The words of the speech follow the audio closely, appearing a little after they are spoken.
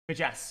Bitch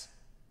ass.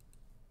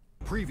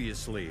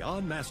 Previously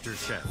on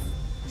MasterChef.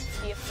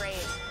 Be afraid.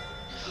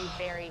 Be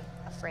very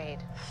afraid.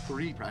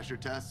 3 pressure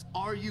tests?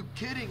 Are you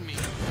kidding me?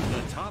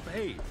 The top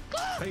 8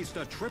 faced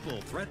a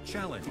triple threat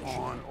challenge. Come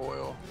on,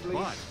 oil. Please.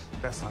 But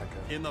That's not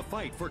good. in the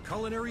fight for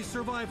culinary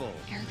survival,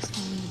 Eric's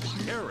falling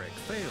apart. Eric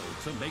failed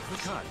to make the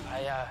cut.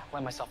 I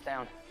let myself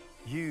down.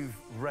 You've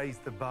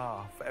raised the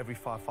bar for every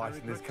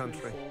firefighter in this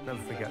country.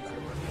 Never forget that.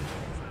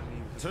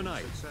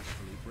 Tonight.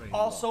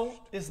 Also,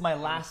 this is my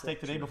last take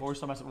today before we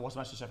start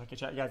MasterChef. Okay,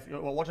 chat, guys,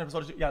 watch an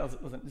episode. Yeah,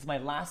 listen, this is my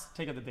last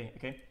take of the day.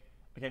 Okay,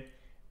 okay.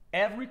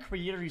 Every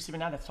creator you see right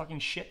now that's talking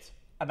shit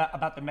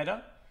about the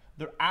meta,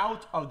 they're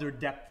out of their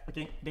depth.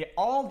 Okay, they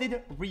all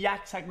did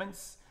react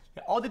segments.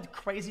 They all did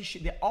crazy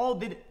shit. They all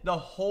did the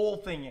whole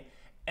thing,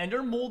 and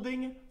they're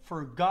molding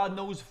for God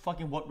knows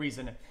fucking what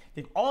reason.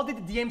 They all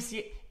did the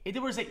DMCA.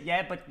 It was like,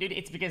 yeah, but dude,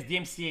 it's because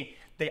DMCA.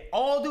 They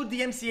all do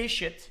DMCA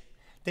shit.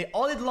 They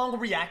all did long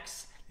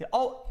reacts. They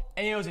all,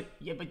 and it was like,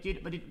 yeah, but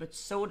dude, but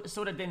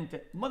Soda didn't.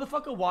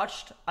 Motherfucker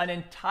watched an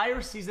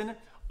entire season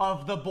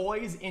of The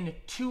Boys in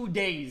 2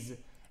 days.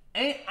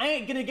 I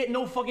ain't gonna get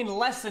no fucking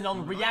lesson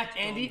on React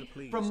Andy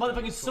from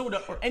motherfucking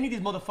Soda or any of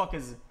these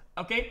motherfuckers.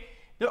 Okay,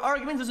 their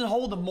argument doesn't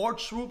hold more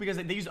true because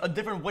they use a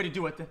different way to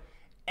do it.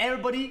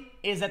 Everybody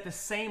is at the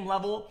same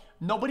level.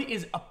 Nobody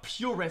is a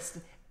purist.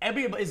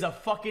 Everybody is a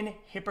fucking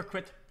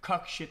hypocrite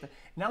cuck shit.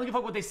 Now I don't give a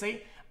fuck what they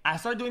say. I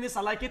started doing this,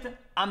 I like it,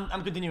 I'm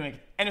continuing it.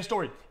 End of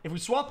story. If we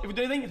swap, if we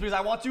do anything, it's because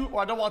I want to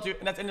or I don't want to,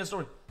 and that's end of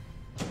story.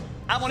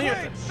 I want to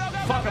hear it.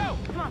 Fuck him.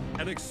 Come on.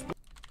 And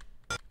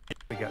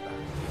We get that.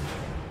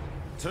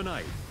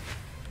 Tonight.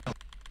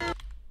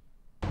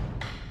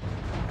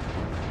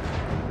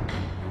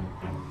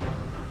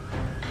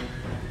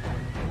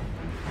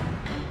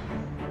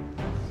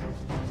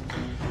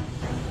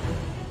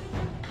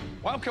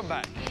 Welcome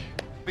back.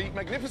 The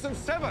Magnificent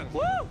Seven.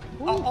 Woo!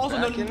 Also,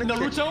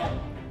 Naruto.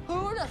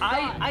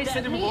 I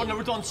said it before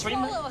Naruto on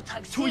stream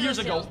 2 years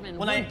ago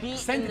when I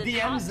sent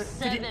DMs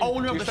to the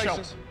owner of the show.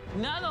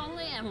 Not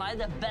only am I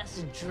the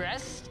best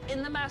dressed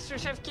in the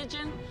MasterChef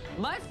kitchen,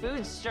 my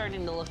food's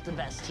starting to look the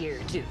best here,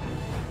 too.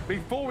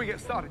 Before we get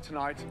started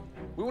tonight,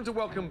 we want to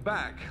welcome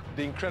back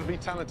the incredibly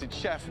talented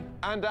chef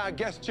and our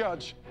guest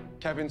judge,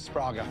 Kevin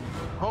Spraga.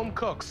 Home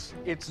cooks,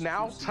 it's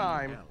now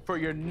time for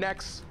your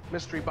next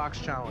mystery box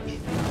challenge.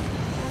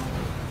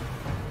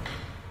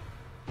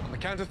 On the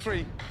count of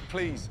 3,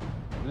 please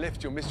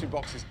lift your mystery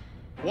boxes.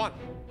 1,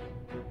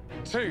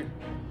 2, 3.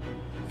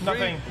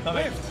 Nothing.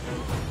 Lift.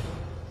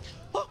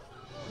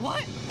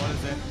 What? What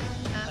is it?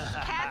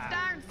 Cast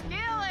iron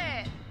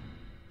skillet.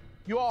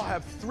 You all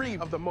have 3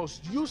 of the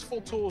most useful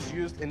tools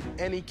used in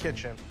any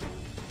kitchen.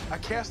 A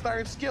cast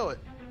iron skillet,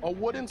 a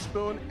wooden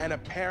spoon, and a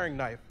paring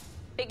knife.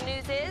 Big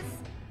news is,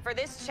 for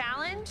this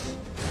challenge...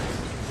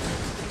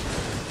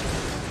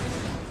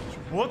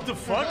 What the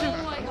fuck?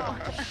 Oh my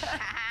gosh.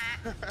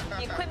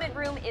 The equipment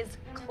room is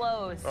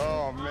closed.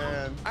 Oh,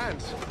 man.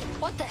 And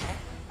What the heck?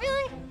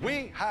 Really?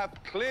 we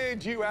have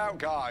cleared you out,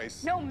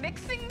 guys. No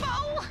mixing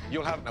bowl?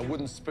 You'll have a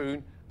wooden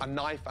spoon, a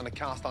knife, and a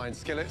cast iron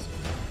skillet.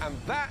 And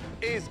that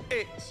is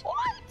it.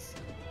 What?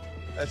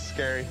 That's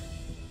scary.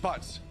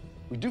 But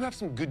we do have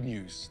some good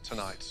news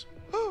tonight.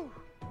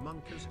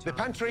 The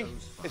pantry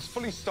is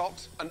fully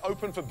stocked and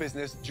open for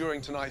business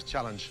during tonight's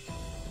challenge.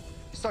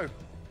 So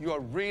you are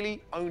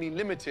really only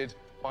limited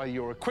by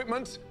your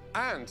equipment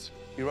and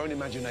your own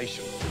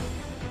imagination.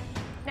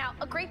 Now,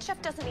 a great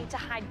chef doesn't need to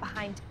hide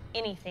behind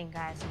anything,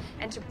 guys.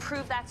 And to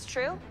prove that's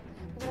true,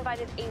 we've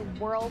invited a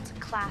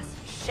world-class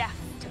chef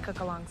to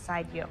cook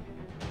alongside you.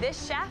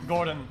 This chef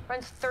Gordon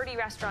runs 30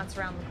 restaurants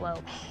around the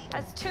globe,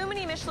 has too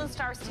many Michelin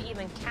stars to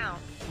even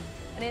count,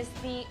 and is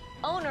the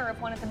owner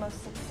of one of the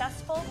most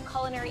successful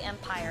culinary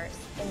empires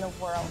in the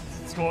world.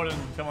 It's Gordon.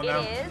 Come on now.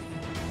 It is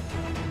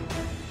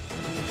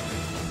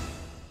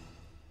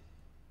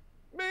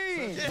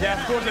Me!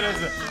 Yeah, of course it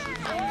is.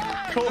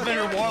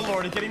 Cold-Dinner Warlord,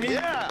 are you kidding me?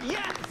 Yeah.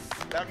 Yes.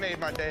 That made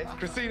my day.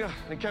 Christina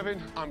and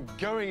Kevin, I'm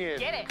going in.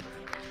 Get it.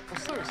 I'm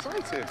so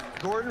excited.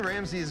 Gordon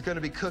Ramsay is going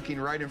to be cooking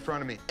right in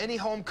front of me. Any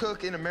home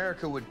cook in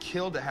America would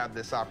kill to have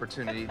this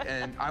opportunity,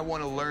 and I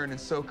want to learn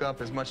and soak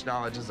up as much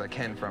knowledge as I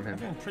can from him.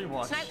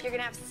 Pre-watch. Tonight, you're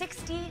gonna have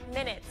 60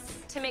 minutes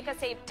to make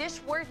us a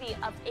dish worthy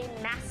of a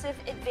massive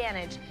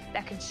advantage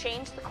that could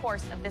change the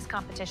course of this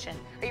competition.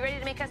 Are you ready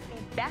to make us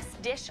the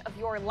best dish of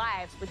your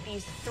lives with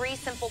these 3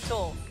 simple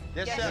tools?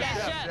 Yes, Yes, chef.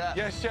 chef. Chef.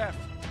 Yes, chef.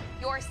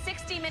 Your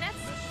 60 minutes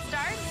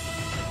starts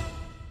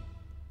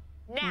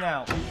now.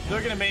 Now,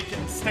 they're gonna make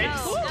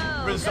steaks, Go, go,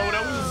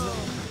 risottos.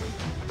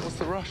 What's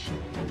the rush?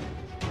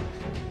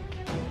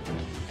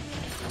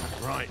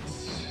 Right.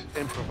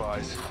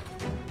 Improvise.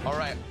 All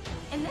right.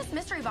 In this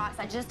mystery box,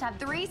 I just have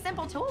 3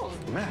 simple tools.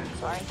 Man.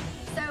 Sorry.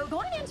 So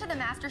going into the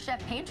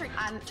MasterChef pantry,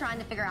 I'm trying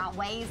to figure out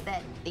ways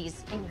that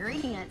these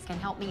ingredients can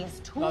help me as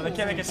tools. No, they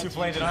can't make in a the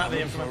souffle. They don't have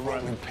the implement for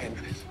it. Rolling pin.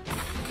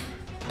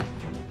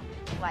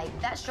 Like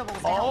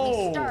vegetables that help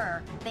Oh. me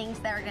stir, things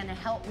that are going to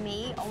help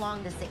me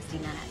along the 60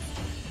 minutes.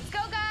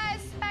 Let's go,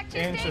 guys. Back to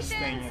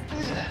Interesting.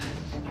 stations.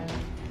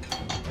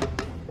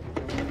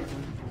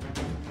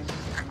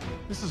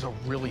 This is a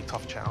really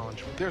tough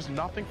challenge. There's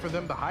nothing for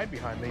them to hide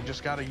behind. They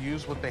just got to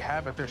use what they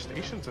have at their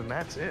stations, and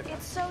that's it.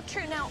 It's so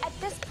true. Now, at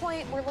this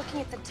point, we're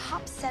looking at the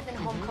top 7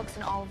 home cooks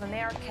in all of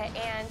America,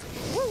 and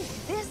woo,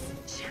 this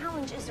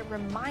challenge is a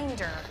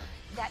reminder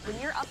that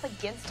when you're up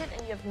against it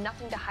and you have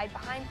nothing to hide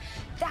behind,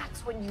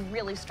 that's when you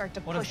really start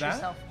to push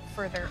yourself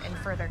further and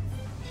further.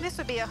 This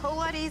would be a whole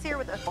lot easier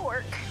with a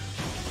fork.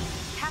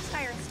 Cast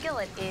iron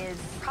skillet is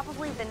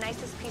probably the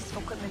nicest piece of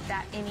equipment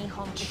that any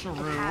home kitchen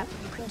can have.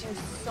 You can do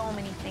so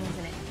many things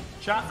in it.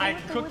 Chat, I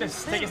cooked this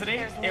steak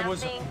yesterday. It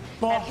was that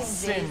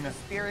bussin'. conveys the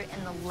spirit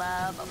and the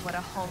love of what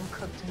a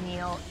home-cooked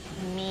meal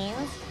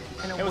means.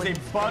 It was a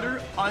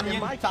butter, onion,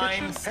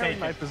 thyme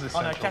steak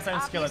on a cast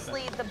iron skillet.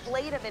 Obviously, the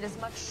blade of it is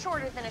much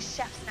shorter than a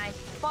chef's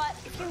knife, but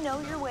if you know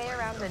your way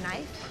around a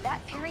knife,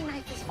 that paring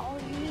knife is all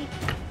you need.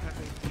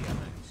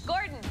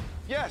 Gordon.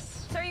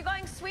 Yes. So are you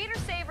going sweet or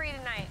savory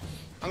tonight?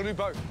 I'm gonna do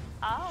both.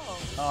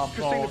 Oh.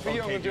 Christina, for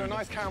you, I'm gonna do a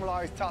nice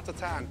caramelized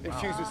tartare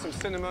infused with some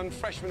cinnamon,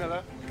 fresh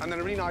vanilla, and then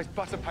a really nice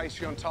butter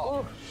pastry on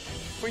top.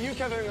 For you,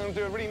 Kevin, I'm gonna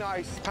do a really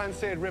nice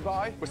pan-seared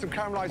ribeye with some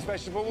caramelized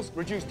vegetables,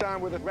 reduced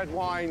down with a red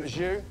wine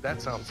jus.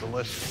 That sounds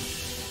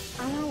delicious.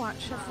 I want to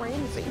watch Chef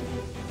Ramsay.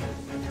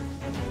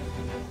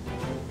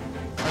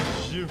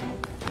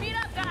 Speed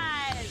up,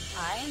 guys!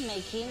 I am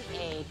making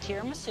a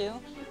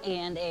tiramisu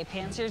and a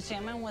pan-seared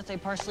salmon with a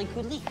parsley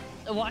coulis.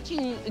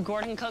 Watching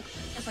Gordon cook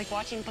is like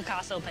watching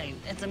Picasso paint.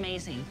 It's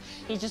amazing.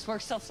 He just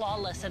works so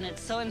flawless, and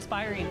it's so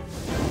inspiring.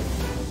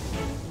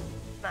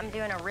 I'm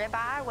doing a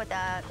ribeye with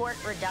a pork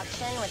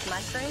reduction with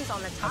mushrooms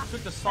on the top. I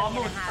took the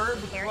salmon with herb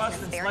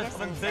crust and sliced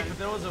oven baked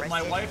potatoes with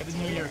my wife at the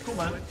New Year. Cool,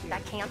 man. I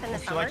camp in the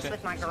summers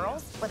with my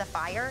girls with a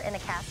fire in a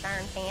cast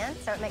iron pan,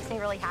 so it makes me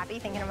really happy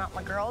thinking about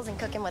my girls and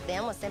cooking with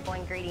them with simple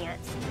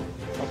ingredients.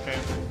 Okay.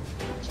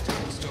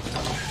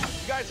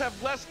 You guys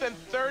have less than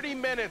 30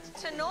 minutes.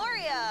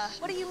 Tenoria,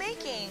 what are you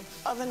making?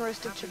 Oven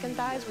roasted chicken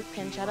thighs with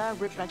pancetta,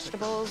 root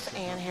vegetables,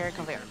 and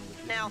haricot vert.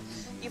 Now,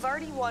 you've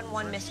already won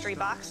 1 mystery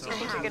box. Do you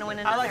think you're gonna win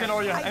another? I like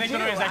Tenoria. I think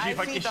Tenoria is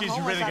actually I she's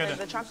really good.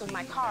 the trunk of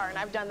my car, and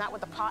I've done that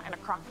with a pot and a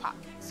crock pot.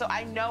 So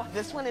I know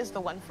this one is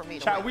the one for me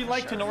to Chat, win, we for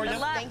like sure. Tenoria.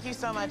 Thank you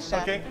so much,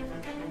 Chef. Okay.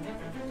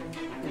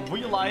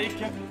 We like...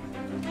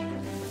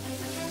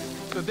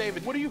 So,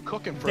 David, what are you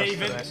cooking for us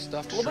David, today?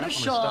 Stuffed a little bit of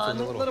shrimp. I'm gonna Sean, stuff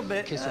it a with little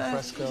bit. Queso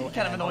fresco.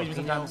 Kind of annoys me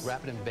sometimes.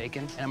 Wrap it in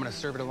bacon, and I'm gonna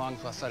serve it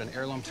alongside an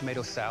heirloom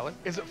tomato salad.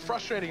 Is it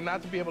frustrating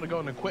not to be able to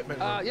go in the equipment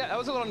room? Yeah, I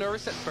was a little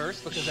nervous at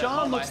first because Sean at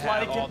home looks I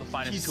have like all the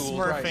finest he's tools.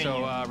 smurfing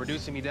So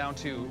reducing me down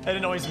to it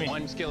annoys me.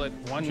 1 skillet,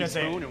 1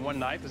 spoon, and 1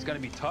 knife is gonna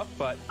be tough,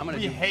 but I'm gonna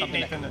do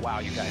something that can wow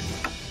you guys.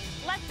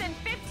 Less than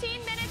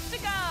 15 minutes to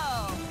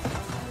go.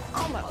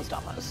 Almost.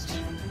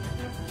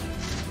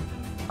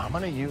 I'm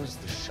gonna use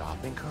the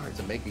shopping cart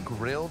to make a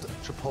grilled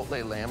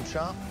chipotle lamb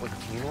chop with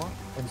quinoa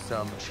and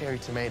some cherry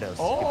tomatoes.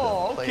 Oh, to give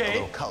the plate okay. a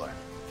little color.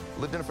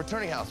 Lived in a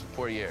fraternity house for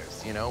 4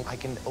 years, you know? I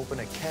can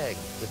open a keg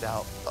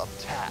without a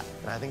tap,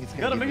 and I think it's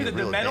You gonna gotta give make me the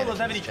a real metal advantage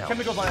doesn't have in any this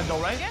challenge. chemicals on it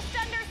though, right? Just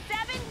under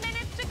 7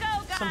 minutes to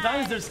go, guys.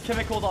 Sometimes there's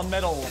chemicals on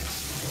metal.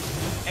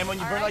 And when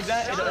you burn like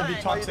that, it'll be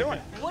toxic.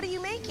 What are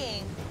you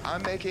making?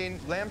 I'm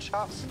making lamb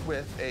chops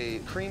with a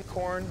cream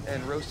corn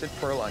and roasted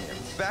pearl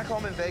onions. Back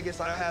home in Vegas,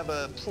 I have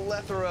a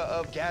plethora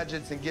of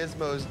gadgets and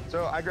gizmos,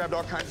 so I grabbed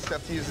all kinds of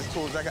stuff to use as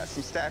tools. I got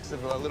some stacks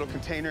of little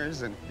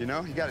containers, and you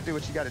know, you gotta do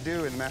what you gotta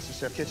do in the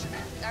MasterChef kitchen.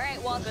 All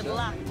right, well, good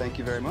luck. Thank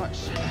you very much.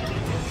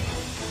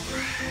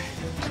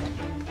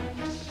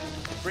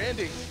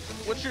 Brandy,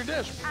 what's your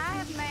dish? I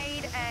have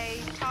made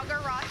a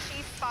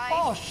togarashi spice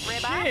Oh,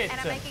 ribeye, shit. and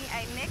I'm making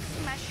a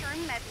mixed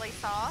mushroom medley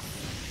sauce.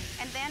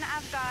 And then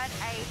I've got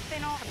a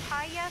fennel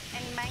papaya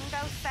and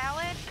mango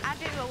salad. I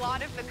do a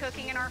lot of the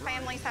cooking in our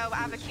family, so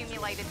I've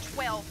accumulated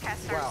 12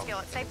 cast iron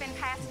skillets. They've been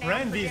passed down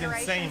Brandy's for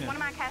generations. insane. One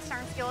of my cast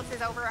iron skillets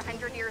is over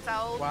 100 years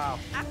old. Wow.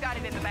 I've got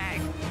it in the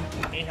bag.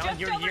 800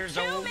 Just over years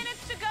 2 old.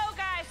 minutes to go,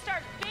 guys.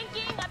 Start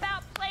thinking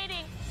about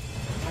plating.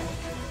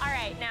 All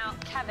right, now,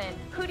 Kevin,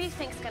 who do you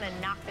think's gonna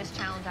knock this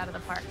challenge out of the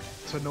park?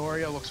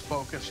 Tenoria looks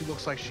focused. She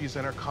looks like she's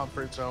in her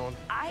comfort zone.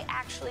 I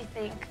actually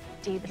think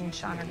David and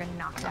Sean are gonna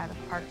knock it out of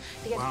the park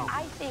because Wow.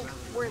 I think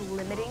we're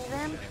limiting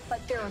them,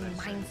 but their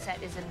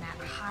mindset is in that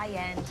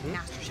high-end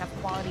MasterChef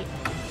quality.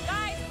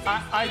 Guys,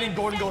 I think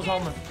Gordon goes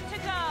home. to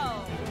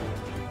go.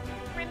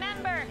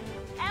 Remember,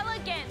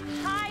 elegant,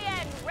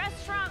 high-end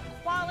restaurant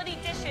quality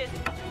dishes.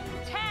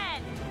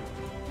 10,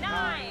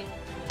 9,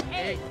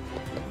 8,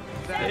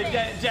 7,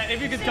 Jet,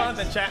 if you could count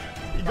that, chat.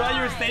 You go to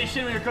your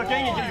station when you're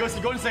cooking,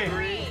 you go and say,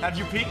 have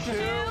you peeked?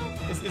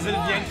 Is it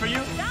at the end for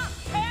you? Stop,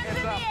 hands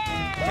in the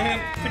air. And then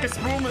take a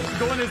spoon and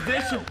go in his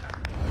dish.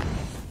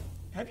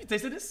 Have you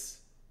tasted this?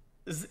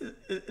 Is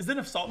there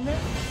enough salt in there?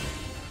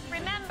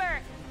 Remember,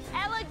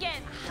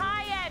 elegant,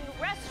 high-end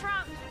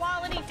restaurant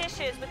quality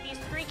dishes with these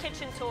 3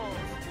 kitchen tools.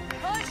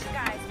 Push,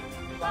 guys.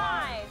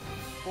 5,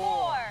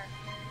 4,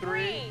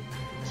 3,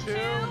 2,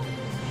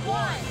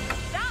 1.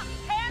 Stop.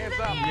 Hands in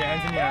the air. Yeah,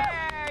 hands in the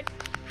air.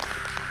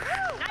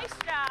 Woo, nice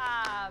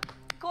job.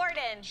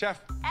 Gordon.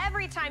 Chef.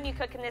 Every time you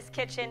cook in this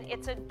kitchen,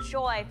 it's a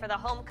joy for the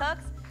home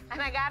cooks.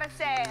 And I gotta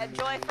say, a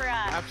joy for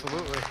us.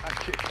 Absolutely.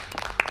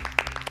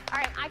 All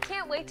right, I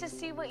can't wait to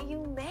see what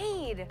you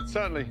made.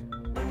 Certainly.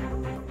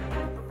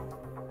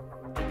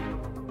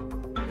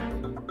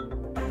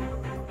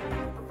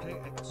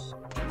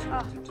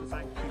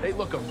 They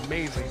look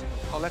amazing.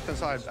 On the left-hand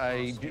side,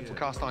 a beautiful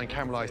cast iron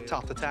caramelized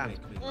tartare,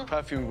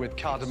 perfumed with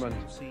cardamom,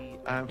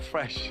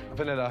 fresh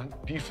vanilla,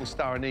 beautiful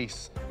star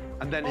anise.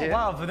 And then here,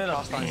 wow, vanilla.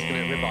 cast iron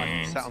skillet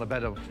ribeye, sat on a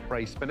bed of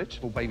braised spinach,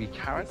 full baby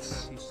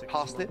carrots,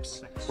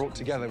 parsnips, brought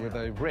together with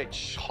a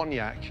rich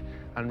cognac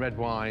and red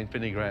wine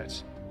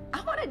vinaigrette. I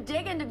want to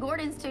dig into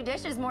Gordon's two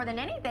dishes more than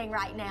anything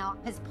right now.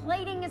 His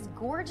plating is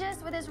gorgeous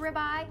with his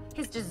ribeye.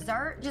 His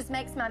dessert just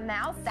makes my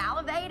mouth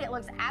salivate. It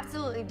looks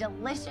absolutely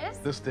delicious.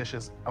 This dish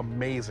is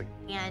amazing.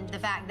 And the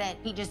fact that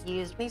he just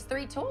used these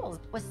three tools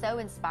was so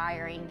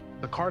inspiring.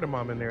 The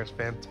cardamom in there is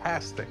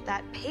fantastic.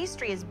 That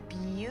pastry is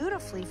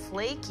beautifully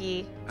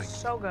flaky.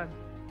 So good.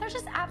 They're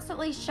just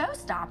absolutely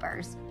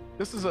showstoppers.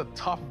 This is a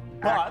tough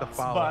act to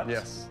follow.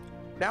 Yes.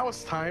 Now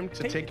it's time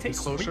to take a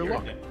closer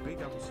look.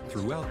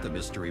 Throughout the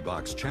Mystery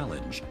Box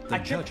Challenge, the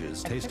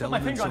judges taste put my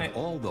elements finger of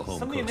on it. all the home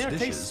Something in cooked there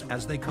dishes tastes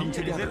as they come weird.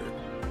 Is together.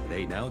 it-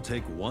 They now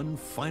take one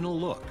final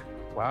look.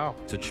 Wow.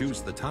 To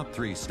choose the top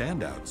 3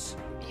 standouts.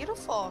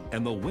 Beautiful.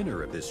 And the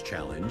winner of this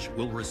challenge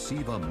will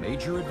receive a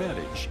major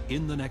advantage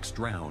in the next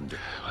round.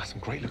 That's some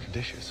great looking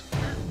dishes.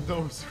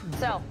 Those.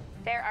 So,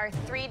 there are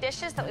 3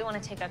 dishes that we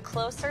want to take a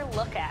closer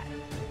look at.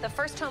 The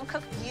first home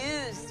cook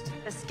used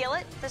the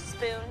skillet, the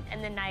spoon,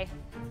 and the knife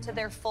to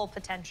their full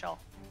potential.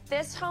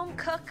 This home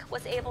cook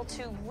was able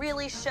to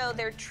really show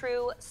their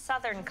true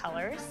Southern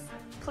colors.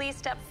 Please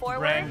step forward.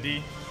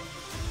 Brandy.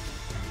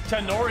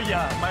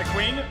 Tenoria, my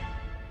queen.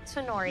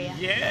 Tenoria.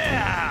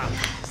 Yeah!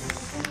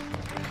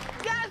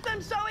 Yes,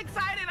 I'm so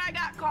excited I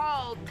got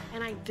called.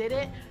 And I did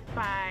it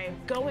by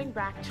going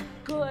back to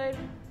good,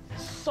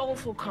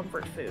 soulful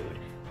comfort food.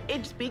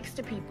 It speaks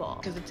to people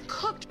because it's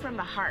cooked from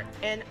the heart,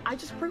 and I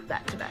just proved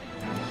that today.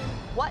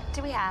 What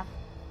do we have?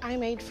 I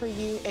made for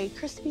you a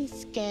crispy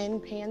skin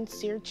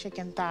pan-seared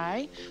chicken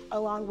thigh,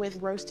 along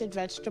with roasted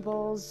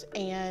vegetables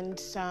and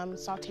some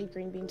sauteed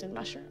green beans and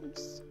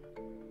mushrooms.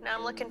 Now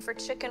I'm looking for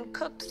chicken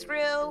cooked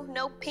through,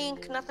 no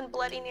pink, nothing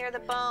bloody near the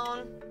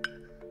bone.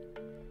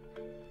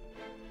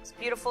 It's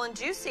beautiful and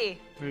juicy.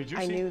 Very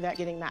juicy. I knew that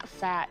getting that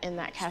fat in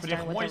that cast pretty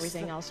iron with moist.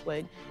 everything else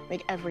would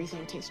make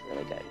everything taste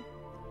really good.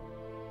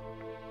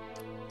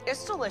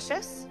 It's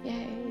delicious.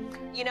 Yay.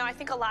 You know, I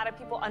think a lot of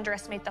people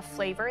underestimate the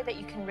flavor that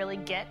you can really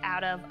get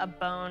out of a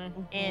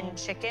bone-in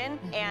chicken,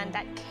 and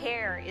that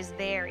care is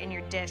there in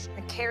your dish.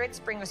 The carrots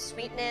bring a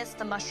sweetness,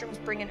 the mushrooms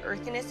bring an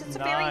earthiness. It's a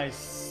very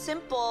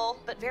simple,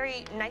 but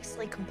very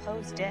nicely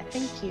composed dish.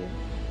 Thank you.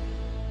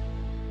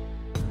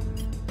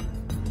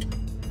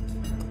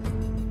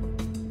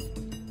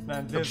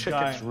 Man, The this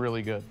chicken's guy.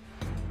 really good.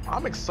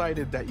 I'm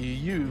excited that you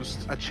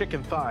used a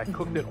chicken thigh,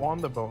 cooked it on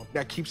the bone.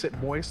 That keeps it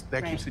moist,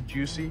 that keeps it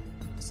juicy.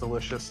 It's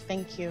delicious.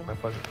 Thank you. My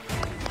pleasure.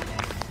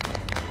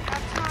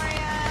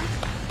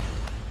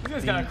 This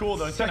is kind of cool,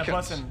 though. It's kind of Second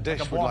busting dish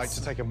like a we'd like boss.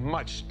 to take a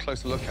much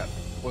closer look at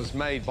was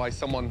made by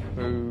someone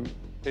who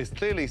is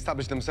clearly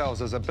established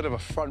themselves as a bit of a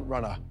front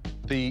runner.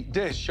 The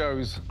dish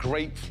shows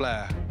great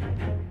flair.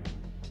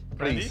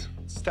 Please,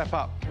 step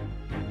up.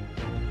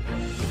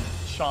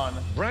 Sean.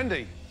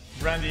 Brandy.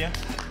 Brandy, yeah?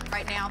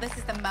 Right now, this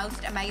is the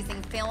most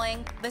amazing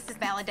feeling. This is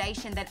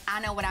validation that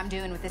I know what I'm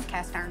doing with this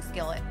cast iron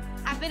skillet.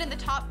 I've been in the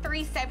top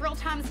 3 several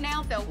times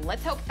now, so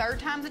let's hope 3rd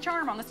time's a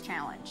charm on this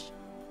challenge.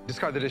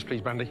 Describe the dish,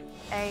 please, Brandy.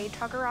 A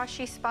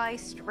togarashi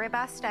spiced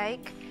ribeye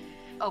steak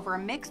Over a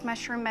mixed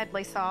mushroom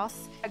medley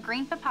sauce, a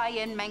green papaya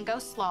and mango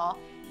slaw,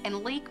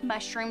 and leek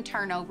mushroom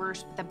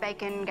turnovers with a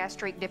bacon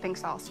gastrique dipping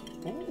sauce.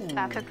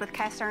 I've cooked with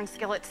cast iron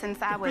skillets since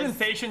I was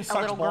presentation a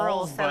sucks little girl,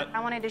 balls, so but I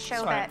wanted to show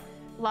it's fine. that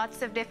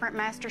lots of different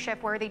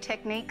MasterChef worthy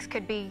techniques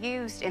could be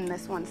used in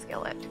this one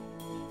skillet.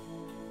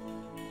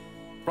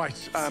 Right,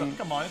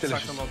 come on, it delicious.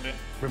 sucks a little bit.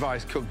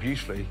 Revised, cooked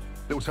beautifully.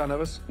 Little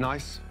turnovers,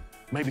 nice.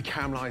 Maybe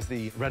caramelize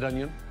the red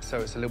onion so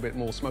it's a little bit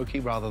more smoky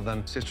rather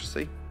than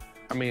citrusy.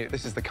 I mean,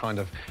 this is the kind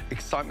of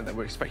excitement that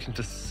we're expecting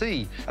to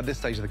see at this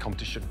stage of the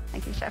competition.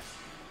 Thank you,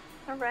 Chef.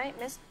 All right,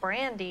 Miss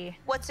Brandy.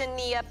 What's in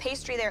the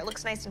pastry there? It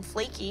looks nice and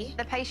flaky.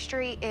 The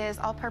pastry is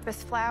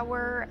all-purpose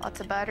flour, lots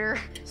of butter,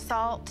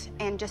 salt,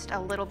 and just a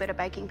little bit of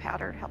baking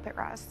powder to help it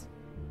rise.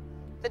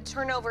 The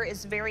turnover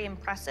is very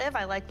impressive.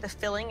 I like the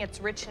filling.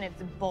 It's rich and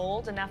it's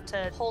bold enough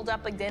to hold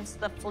up against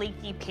the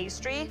flaky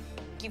pastry.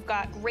 You've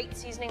got great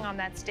seasoning on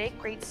that steak,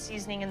 great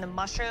seasoning in the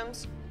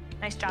mushrooms.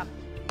 Nice job.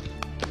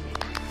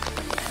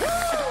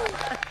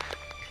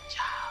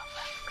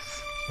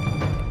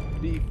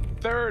 The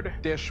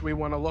 3rd dish we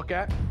want to look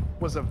at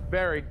was a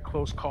very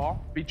close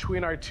call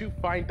between our 2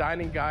 fine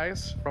dining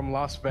guys from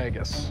Las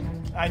Vegas.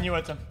 I knew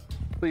it.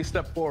 Please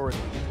step forward.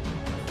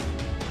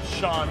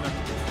 Sean.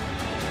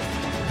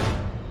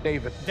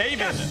 David.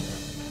 David.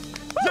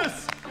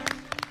 Yes.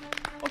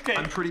 Okay.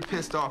 I'm pretty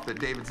pissed off that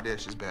David's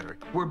dish is better.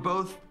 We're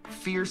both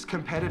fierce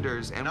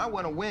competitors, and I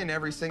want to win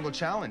every single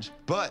challenge.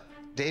 But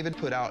David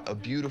put out a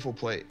beautiful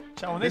plate.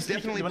 This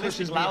definitely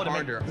pushes me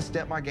harder to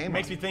step my game up.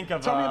 Makes me think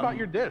of. Tell me about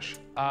your dish.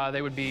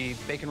 They would be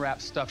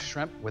bacon-wrapped stuffed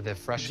shrimp with a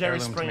fresh Jerry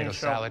heirloom Springer tomato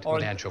show. salad Or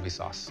with anchovy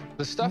sauce.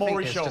 The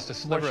stuffing is just a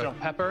sliver of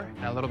pepper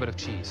and a little bit of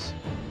cheese.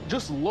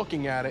 Just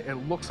looking at it, it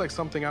looks like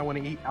something I want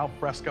to eat al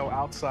fresco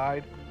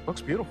outside.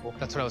 Looks beautiful.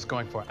 That's what I was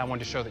going for. I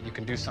wanted to show that you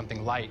can do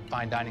something light,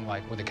 fine dining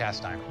like, with a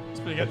cast iron. It's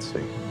pretty good. Let's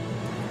see.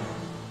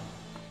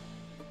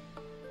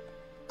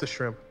 The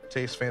shrimp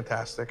tastes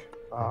fantastic.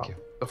 Thank you.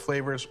 The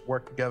flavors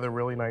work together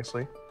really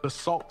nicely. The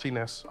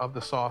saltiness of the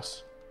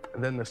sauce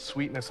and then the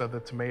sweetness of the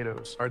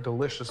tomatoes are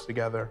delicious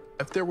together.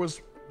 If there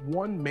was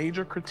one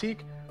major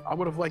critique, I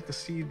would have liked to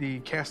see the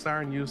cast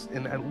iron used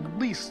in at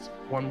least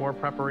one more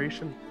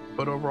preparation.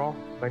 But overall,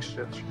 nice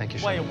dish. Thank you,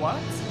 Chef. Wait,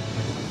 what?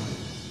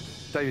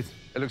 David,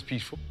 it looks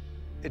beautiful.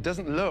 It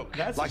doesn't look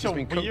That's like such it's a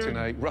been cooked in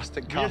a weird-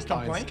 rustic weird cast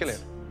iron complaint.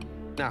 skillet.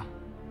 Now,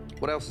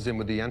 what else is in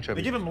with the They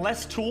anchovy? give him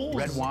less tools.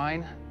 Red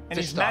wine, And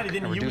fish he's mad he stock,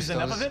 didn't and use reduce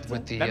enough of those it?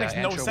 with the That makes no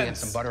anchovy and sense.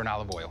 some butter and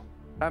olive oil.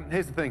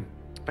 Here's the thing.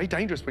 Very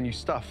dangerous when you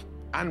stuff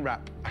and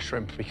wrap a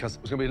shrimp because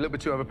it was going to be a little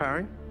bit too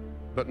overpowering.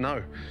 But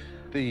no,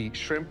 the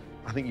shrimp,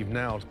 I think you've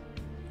nailed.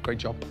 Great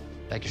job.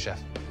 Thank you,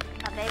 Chef.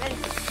 David.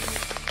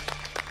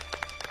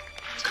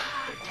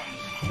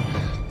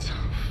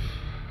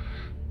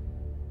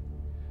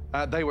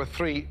 They were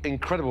 3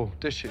 incredible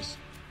dishes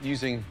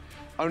using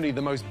only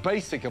the most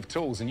basic of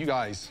tools, and you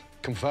guys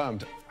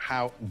confirmed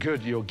how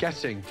good you're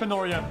getting.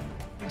 Tenoria.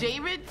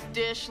 David's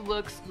dish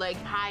looks like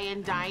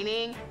high-end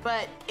dining,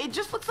 but it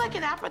just looks like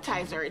an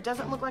appetizer. It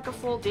doesn't look like a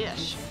full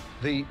dish.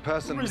 The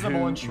person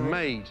Reasonable and who true.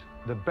 made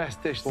the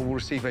best dish will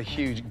receive a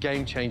huge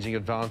game-changing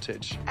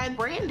advantage. And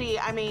Brandy,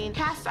 I mean,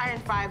 cast iron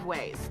 5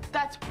 ways.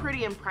 That's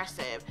pretty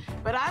impressive.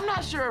 But I'm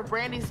not sure if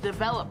Brandy's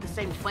developed the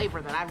same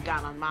flavor that I've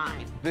got on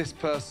mine. This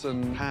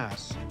person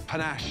has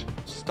panache,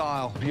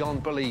 style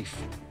beyond belief.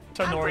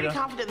 I'm pretty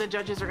confident the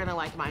judges are gonna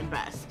like mine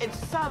best. It's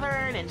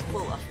southern, it's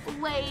full of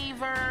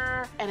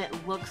flavor, and it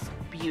looks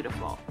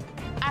beautiful.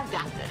 I've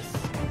got this.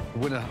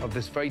 Winner of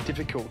this very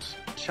difficult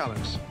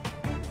challenge.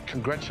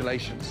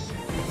 Congratulations.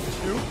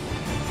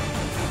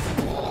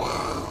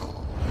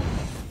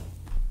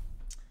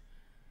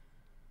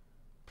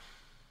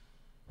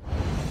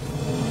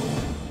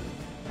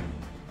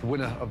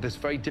 Winner of this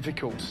very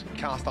difficult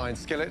cast iron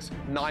skillet,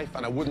 knife,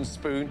 and a wooden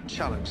spoon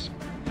challenge.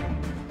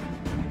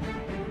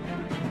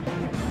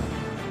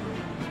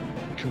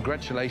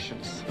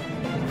 Congratulations.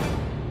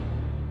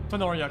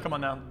 Tenoria, come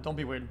on now. Don't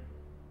be weird.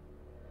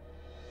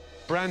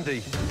 Brandy.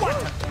 What?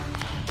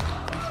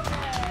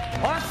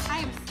 I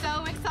am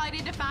so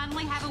excited to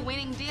finally have a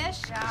winning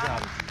dish.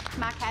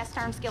 My cast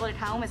iron skillet at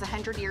home is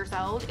 100 years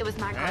old. It was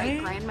my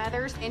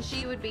great-grandmother's, and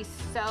she would be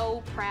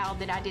so proud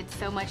that I did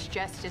so much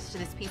justice to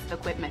this piece of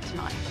equipment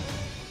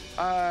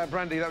tonight.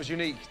 Brandy, that was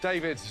unique.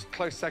 David,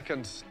 close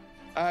second.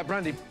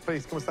 Brandy,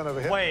 please come and stand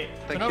over here. Wait,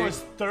 Thank Tenoria you. was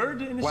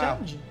third in the Wow.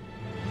 challenge?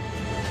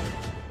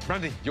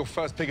 Brandy, your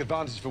first big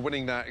advantage for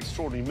winning that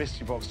extraordinary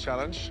mystery box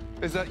challenge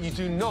is that you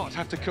do not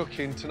have to cook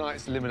in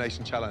tonight's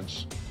elimination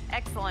challenge.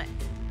 Excellent.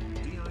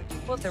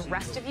 Will the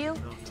rest of you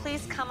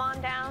please come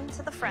on down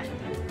to the front?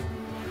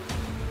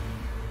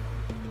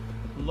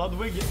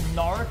 Ludwig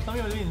Nark? Tell me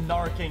what you mean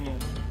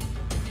narking.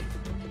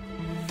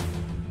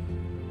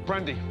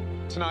 Brandy,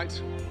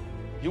 tonight,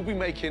 you'll be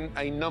making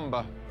a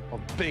number of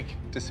big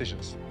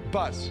decisions.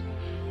 But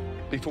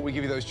before we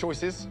give you those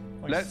choices,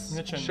 let's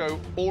show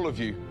all of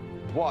you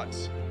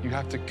what you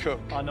have to cook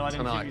Oh, no, I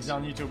didn't tonight. see. He's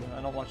on YouTube.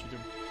 I don't watch YouTube.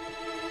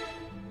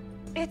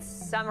 It's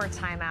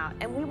summertime out,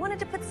 and we wanted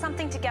to put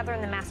something together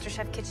in the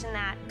MasterChef kitchen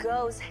that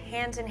goes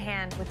hand in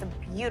hand with a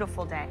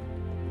beautiful day.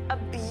 A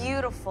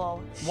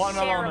beautiful,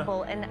 Watermelon.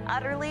 shareable, and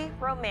utterly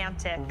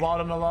romantic.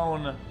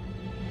 Watermelon.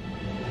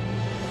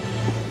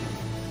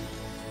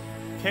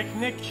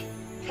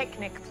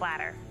 Picnic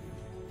platter.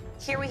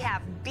 Here we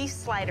have beef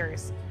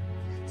sliders,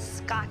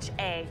 Scotch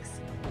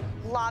eggs,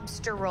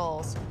 lobster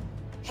rolls,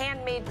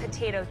 handmade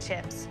potato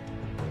chips,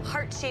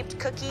 heart-shaped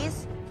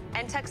cookies,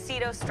 and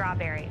tuxedo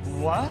strawberries.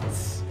 What?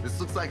 This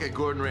looks like a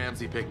Gordon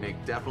Ramsay picnic.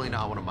 Definitely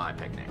not one of my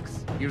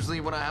picnics. Usually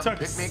when I have a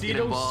picnic, it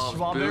Tuxedo involves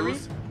strawberry?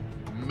 booze,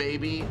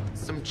 maybe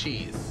some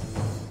cheese.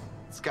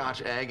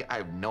 Scotch egg, I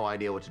have no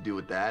idea what to do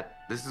with that.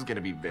 This is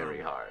gonna be very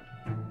hard.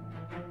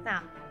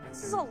 Now,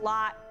 this is a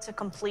lot to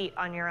complete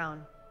on your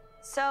own.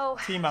 So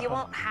Team up you on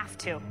won't have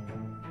to.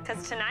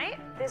 Because tonight,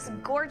 this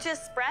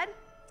gorgeous spread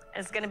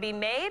is gonna be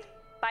made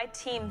by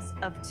teams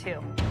of 2.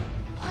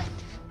 What?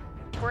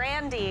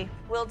 Brandy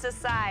will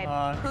decide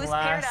who's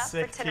paired up for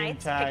classic team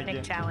tonight's tag.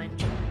 picnic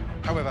challenge.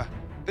 However,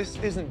 this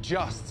isn't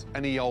just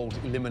any old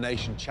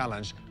elimination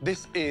challenge.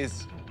 This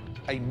is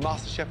a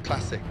MasterChef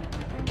classic.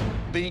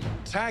 The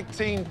Tag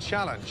Team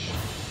Challenge.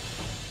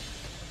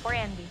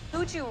 Brandy,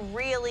 who'd you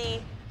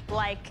really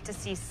like to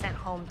see sent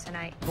home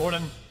tonight?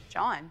 Gordon.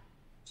 John.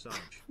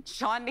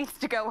 John needs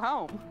to go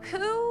home.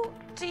 Who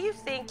do you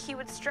think he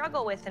would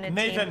struggle with in a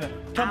Nathan, team?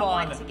 come I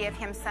on. want to give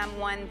him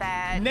someone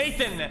that's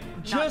Nathan, not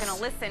just... going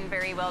to listen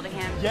very well to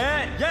him.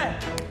 Yeah.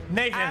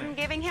 Nathan. I'm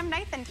giving him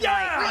Nathan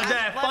tonight.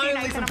 Yeah, Love you, finally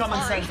Nathan, some I'm common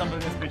sorry. sense under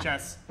this bitch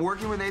ass.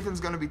 Working with Nathan's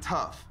gonna be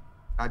tough.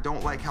 I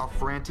don't like how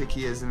frantic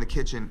he is in the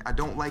kitchen. I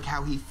don't like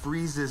how he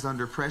freezes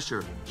under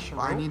pressure.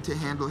 I need to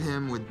handle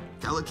him with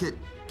delicate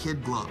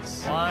kid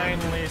gloves.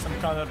 Finally, some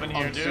color up in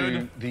here, dude.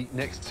 On to the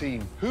next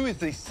team. Who is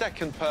the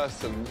second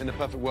person in a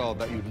perfect world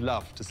that you'd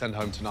love to send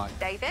home tonight?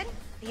 David,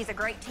 he's a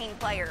great team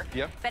player.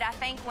 Yeah. But I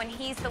think when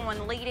he's the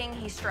one leading,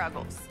 he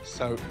struggles.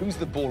 So who's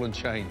the ball and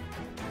chain?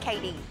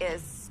 Katie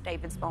is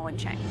David's ball and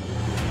chain.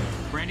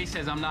 Brandy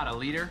says I'm not a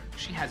leader.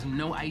 She has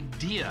no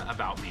idea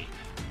about me.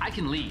 I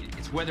can lead.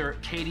 It's whether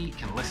Katie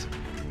can listen.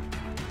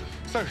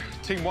 So,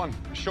 team 1,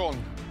 Sean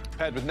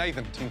paired with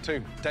Nathan. Team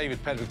 2,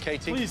 David paired with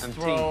Katie. Please and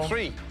throw. team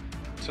 3,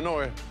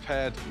 Tenoria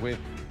paired with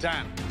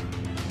Dan.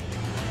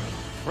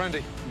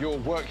 Brandy, your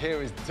work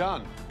here is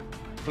done.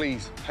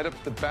 Please head up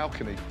to the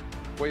balcony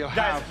where you'll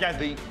have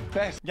the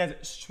best. Guys,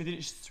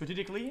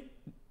 strategically,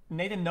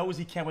 Nathan knows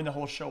he can't win the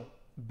whole show.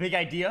 Big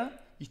idea,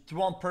 you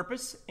throw on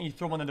purpose and you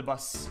throw him under the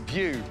bus.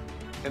 View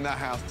in that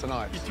house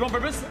tonight. You throw on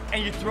purpose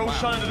and you throw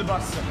Sean under the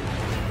bus.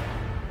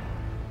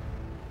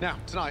 Now,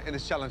 tonight in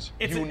this challenge,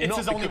 It's you will his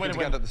not be only way cooking to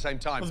together win. at the same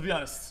time. Let's be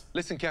honest.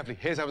 Listen carefully,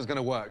 here's how it's going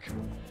to work.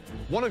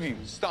 One of you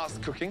starts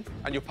the cooking,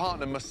 and your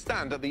partner must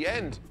stand at the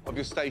end of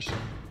your station.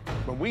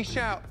 When we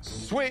shout,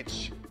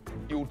 switch,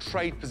 you'll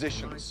trade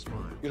positions.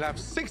 You'll have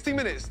 60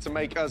 minutes to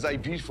make us a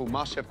beautiful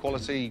MasterChef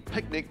quality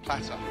picnic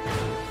platter.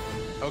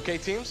 Okay,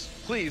 teams,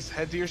 please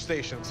head to your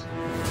stations.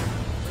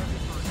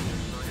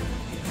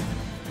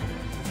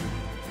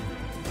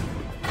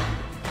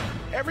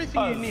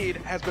 Everything you need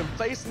has been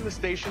placed in the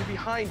station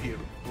behind you.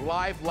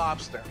 Live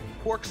lobster,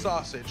 pork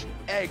sausage,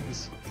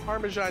 eggs,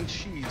 Parmesan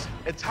cheese,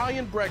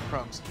 Italian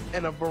breadcrumbs,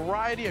 and a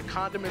variety of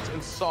condiments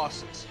and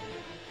sauces.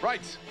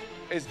 Right,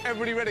 is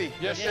everybody ready?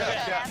 Yes,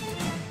 chef. Yeah.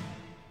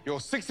 Your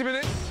 60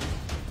 minutes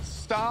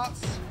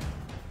starts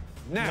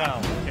now.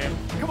 Okay.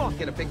 Come on,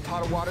 get a big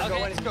pot of water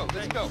going. Let's go,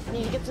 let's go. You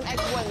need to get some egg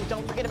whites.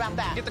 Don't forget about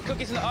that. Get the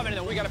cookies in the oven, and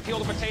then we gotta peel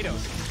the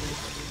potatoes.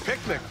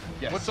 Picnic.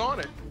 Yes. What's on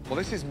it? Well,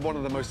 this is one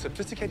of the most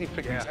sophisticated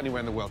picnics anywhere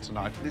in the world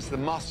tonight. This is the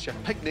MasterChef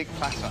picnic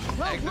platter.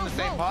 Eggs in the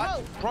same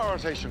pot.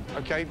 Prioritization,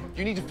 okay?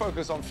 You need to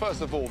focus on, first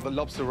of all, the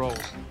lobster rolls.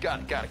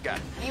 Got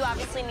it. You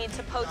obviously need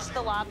to poach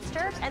the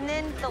lobster and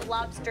then the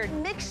lobster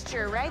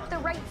mixture, right? The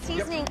right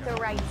seasoning, the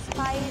right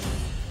spice.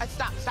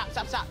 Stop.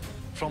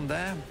 From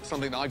there,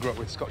 something that I grew up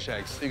with, Scotch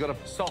eggs. You got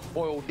to soft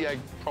boil the egg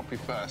properly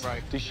first.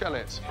 Right. Deshell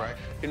it. Right.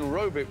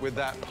 Enrobe it with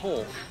that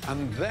pork,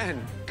 and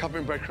then cover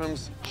in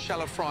breadcrumbs,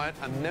 shallow fry it,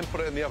 and then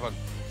put it in the oven.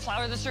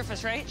 Flour the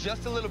surface, right?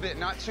 Just a little bit,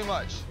 not too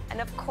much.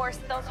 And of course,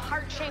 those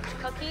heart-shaped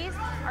cookies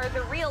are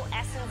the real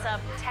essence of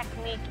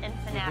technique and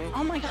finesse.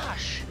 Oh my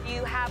gosh.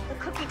 You have the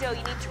cookie dough, you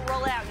need to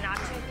roll it out, not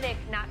too thick,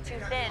 not too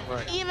thin.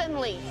 Right.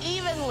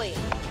 Evenly.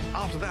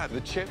 After that,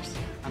 the chips,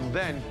 and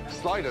then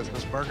sliders.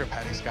 Those burger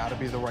patties got to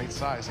be the right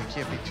size. They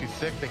can't be too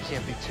thick. They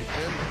can't be too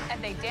thin.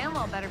 And they damn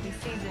well better be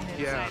seasoned inside.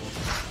 Yeah.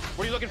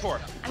 What are you looking for?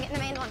 I'm getting the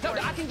main one No, for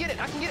you. I can get it.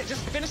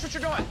 Just finish what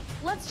you're doing.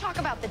 Let's talk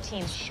about the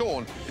teams.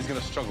 Sean is going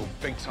to struggle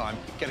big time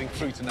getting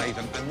through to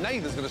Nathan, and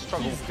Nathan's going to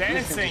struggle He's listening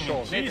dancing. to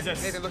Sean.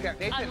 Jesus. Nathan, look at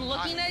Nathan. I'm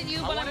looking at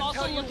you, but I'm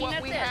also looking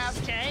at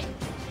this, okay?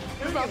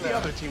 What about the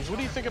other teams? What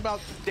do you think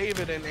about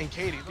David and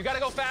Katie? You gotta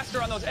go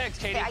faster on those eggs,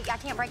 Katie. I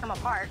can't break them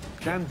apart.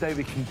 Can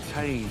David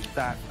contain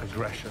that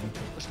aggression?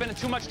 We're spending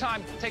too much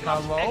time taking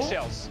off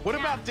eggshells. What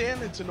about Dan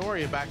and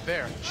Tenoria back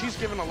there? She's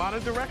given a lot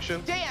of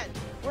direction. Dan,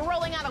 we're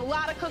rolling out a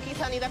lot of cookies,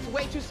 honey. That's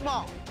way too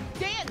small.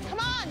 Dan, come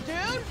on,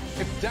 dude.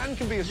 If Dan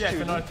can be a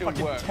student, I he'll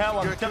work.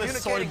 tell him. Tell this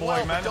soy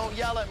boy, man. Don't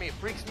yell at me. It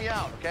freaks me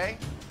out, okay?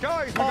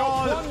 Guys, we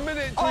got 1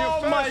 minute to your Oh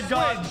first my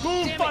God! switch.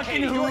 Who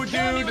fucking who, You're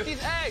killing me with dude?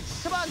 these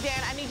eggs. Come on,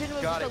 Dan. I need you to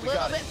move Got just it, a we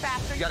little got bit it.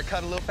 faster. You gotta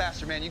cut a little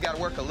faster, man. You gotta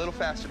work a little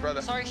faster,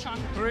 brother. Sorry, Sean.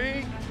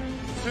 3,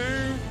 2,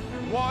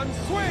 1,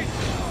 switch!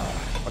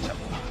 Watch out.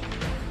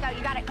 No,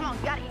 you got it. Come on,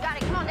 you got it.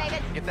 Come on, David.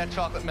 Get that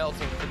chocolate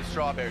melting for the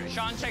strawberries.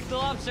 Sean, check the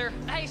lobster.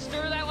 Hey,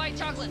 stir that white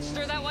chocolate.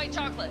 Stir that white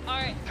chocolate. All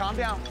right. Calm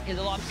down. Here's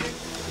the lobster.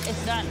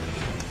 It's done.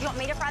 You want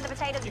me to fry the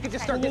potatoes? You can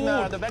just start getting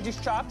the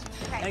veggies chopped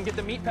and get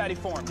the meat patty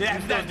formed. Yeah,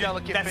 Those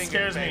delicate that fingers,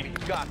 scares baby. me.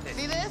 You got this.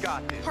 See this? You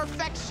got this.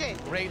 Perfection.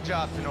 Great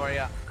job,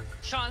 Tenoria.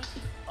 Sean.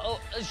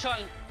 Sean.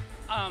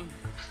 I'm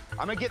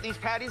gonna get these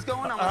patties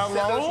going. I'm gonna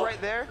set those right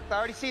there. I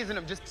already seasoned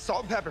them. Just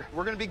salt and pepper.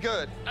 We're gonna be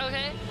good.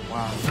 Okay.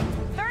 Wow.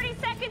 30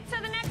 seconds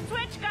to the next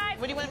switch, guys.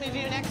 What do you want me to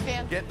do next,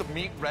 Dan? Get the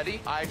meat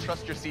ready. I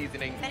trust your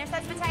seasoning. Finish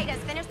those potatoes.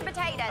 Finish the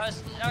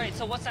potatoes. All right,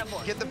 so what's that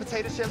for? Get the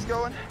potato chips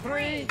going.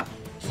 3,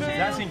 2, He's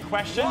asking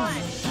questions. 1.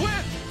 Switch!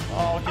 Oh, okay,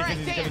 All because right,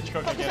 he's Dan, gonna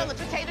cook. focus on the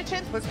potato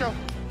chips. Let's go.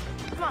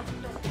 Come on.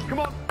 Come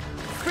on,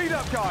 speed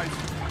up, guys.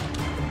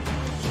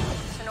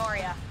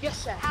 Tenoria,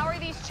 Yes, chef. how are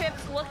these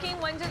chips looking?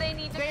 When do they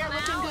need to They are come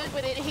looking out? good,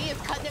 but he is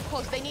cutting it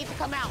close. They need to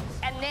come out.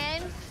 And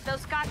then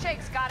those Scotch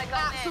eggs gotta go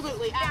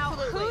Absolutely, in. Now,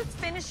 absolutely. who's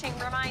finishing?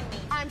 Remind me.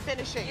 I'm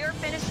finishing. You're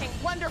finishing.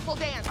 Wonderful,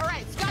 Dan. All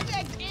right, Scotch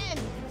eggs in.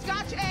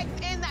 Scotch eggs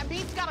in. That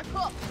beef's gotta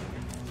cook.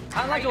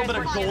 I like a little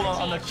bit of gold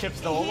on the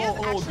chips, though. He is A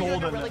little actually doing a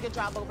golden. really good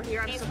job over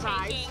here. I'm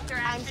surprised.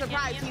 I'm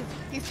surprised.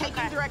 He's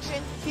taking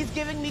direction. He's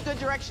giving me good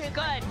direction.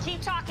 Good.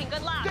 Keep talking.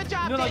 Good luck. Good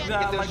job, You know, like Dan.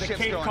 that, like the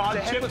Cape Cod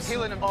chips.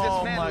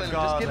 Oh my Just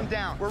god. get him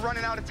down. We're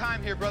running out of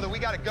time here, brother. We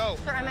gotta go.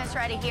 We're almost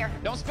ready here.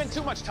 Don't spend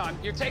too much time.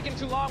 You're taking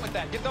too long with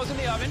that. Get those in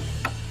the oven.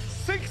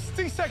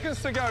 60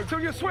 seconds to go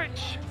till you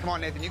switch. Come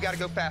on, Nathan. You gotta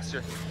go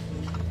faster.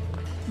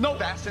 No.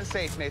 Fast and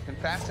safe, Nathan.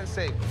 Fast and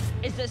safe.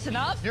 Is this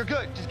enough? You're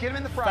good. Just get him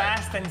in the fryer.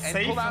 Fast and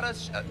safe? pull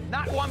out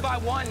not one by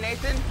one,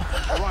 Nathan.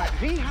 All right,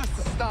 he has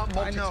to start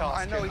multitasking.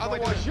 I know.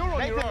 Otherwise, you're on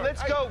Nathan, your own.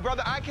 let's go,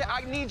 brother.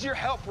 I need your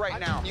help right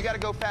now. You gotta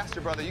go faster,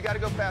 brother. You gotta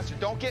go faster.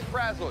 Don't get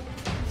frazzled.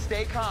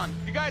 Stay calm.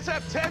 You guys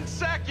have 10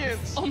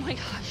 seconds. Oh my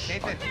gosh.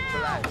 Nathan,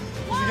 relax. Is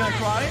he gonna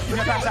cry? He's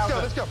gonna pass out.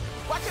 Let's go.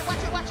 Watch it,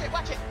 watch it, watch it,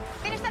 watch it.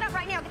 Finish that up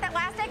right now. Get that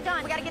last egg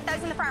done. We gotta get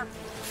those in the fryer.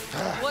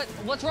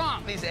 What's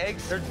wrong? These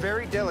eggs, they're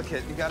very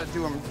delicate. You gotta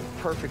do them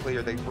perfectly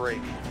or they break.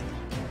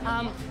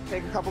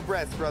 Take a couple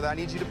breaths, brother. I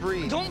need you to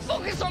breathe. Don't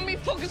focus on me.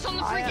 Focus on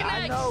the freaking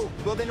eggs. I know.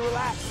 Well, then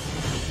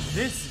relax.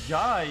 This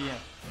guy.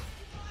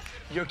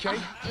 You okay?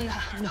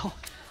 No.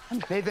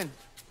 Nathan.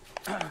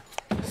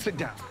 Sit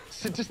down.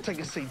 Just take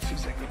a seat 2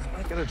 seconds.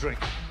 Get a drink.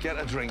 Get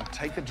a drink.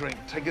 Take a drink.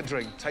 Take a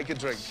drink. Take a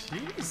drink.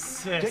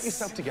 Jesus. Get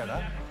yourself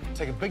together.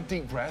 Take a big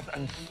deep breath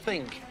and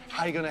think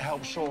how you're going to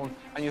help Sean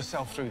and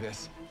yourself through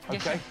this.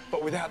 Yes, Okay? chef.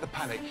 But without the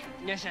panic.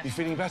 Yes, chef. You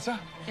feeling better?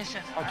 Yes,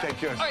 chef. Okay,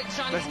 good. All right,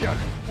 Sean. Let's go.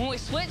 When we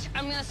switch,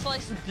 I'm gonna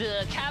slice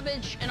the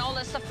cabbage and all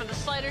that stuff for the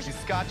sliders. These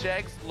Scotch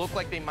eggs look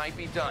like they might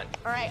be done.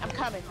 All right, I'm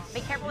coming. Be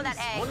careful with that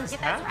egg. What is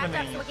Get those wrapped up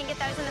happening? so we can get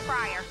those in the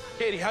fryer.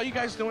 Katie, how you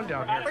guys doing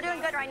down here? We're doing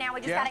good right now.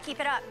 We just Yeah? gotta keep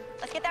it up.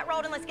 Let's get that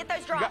rolled and let's get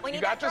those dropped. We need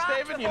you got that this,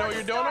 dropped David? You know what before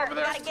you're the doing start. over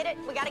there? We gotta get it.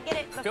 We gotta get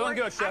it. Feeling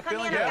good, Before chef, I come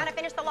feeling in, good. I gotta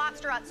finish the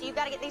lobster up, so you've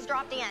gotta get these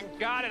dropped in.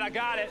 Got it. I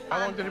got it. How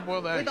long did he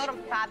boil the We eggs? built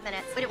them 5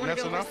 minutes. We didn't want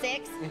to That's do them for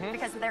enough? 6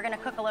 because they're gonna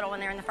cook a little when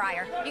they're in the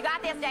fryer. You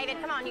got this,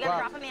 David. Come on, you gotta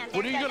drop them in.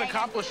 What are you There going to go, David.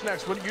 accomplish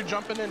next? What are you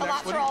jumping in The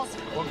next? lobster rolls.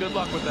 Well, good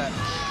luck with that.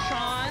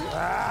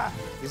 Sean.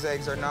 These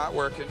eggs are not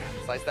working.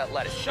 Slice that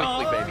lettuce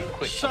Sean, quickly, baby.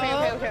 Quick. Sean,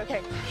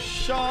 Okay.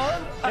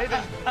 Sean.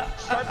 Nathan,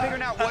 start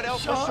figuring out what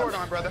else we're Sean. short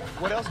on, brother.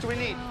 What else do we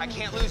need? I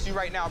can't lose you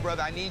right now,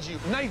 brother. I need you.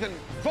 Nathan,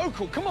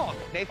 vocal, come on.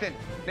 Nathan,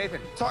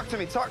 talk to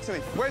me, talk to me.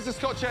 Where's the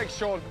Scotch eggs,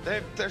 Sean?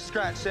 They're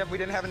scratched, Chef. We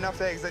didn't have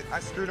enough eggs. I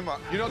screwed them up.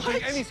 You're not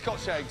doing any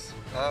Scotch eggs.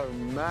 Oh,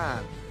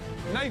 man.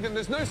 Nathan,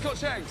 there's no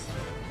Scotch eggs.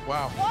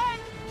 Wow.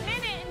 1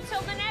 minute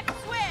until the next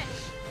switch.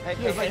 Hey,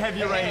 Feels like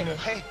heavy rain.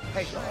 Hey.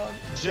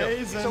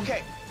 Jason. It's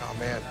okay. Oh,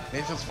 man.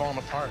 Nathan's falling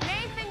apart.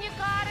 Nathan, you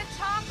gotta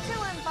talk to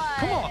him, bud.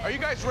 Come on. Are you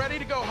guys ready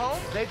to go home?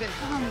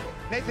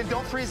 Nathan,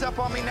 don't freeze up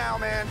on me now,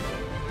 man.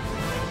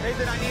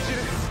 Nathan, I need you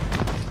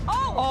to...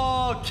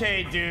 Oh!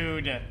 Okay,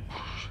 dude.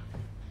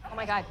 Oh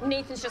my God,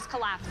 Nathan's just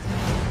collapsed.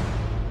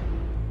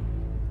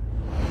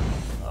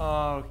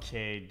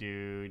 Okay,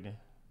 dude.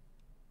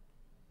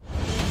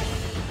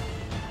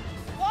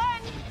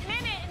 1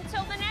 minute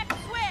until the next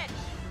switch.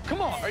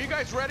 Come on. Are you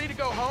guys ready to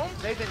go home?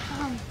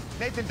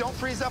 Nathan, don't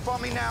freeze up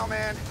on me now,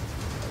 man.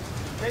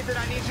 Nathan,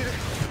 I need you to...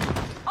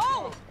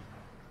 Oh!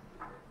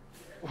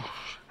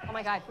 Oh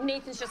my God,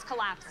 Nathan's just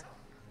collapsed.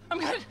 I'm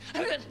good.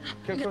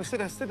 Come, sit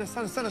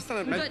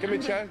down. Mate, give me a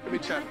chair.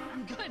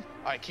 I'm good.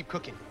 All right, keep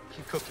cooking.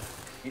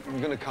 You're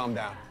going to calm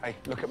down. Hey,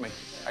 look at me.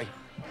 Hey.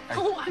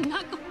 Oh, I'm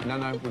not going. No,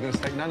 we're going to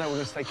stay. No, we're going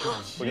to stay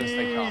calm. We're going to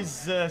stay calm.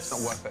 Jesus. It's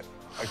not worth it.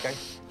 Okay?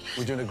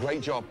 We're doing a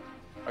great job.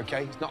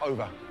 Okay? It's not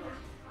over.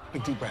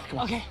 Big deep breath. Come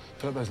on. Okay.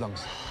 Fill up those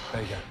lungs.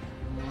 There you go.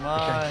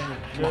 My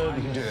Come on,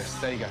 you can do this.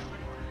 There you go.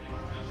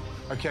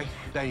 Okay,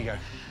 there you go.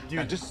 Dude,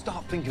 now just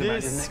start thinking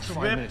about the this next 5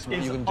 script minutes, what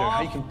is you can do,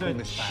 how you off can pull the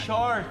this back.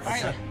 charts.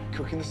 Okay,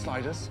 cooking the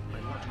sliders.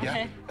 Yeah.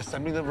 Okay.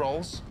 Assembling the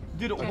rolls.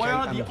 Dude, Okay, where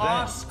are and the then,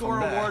 Oscar from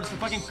there, awards for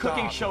fucking start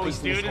cooking shows,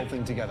 piecing this dude? whole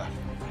thing together.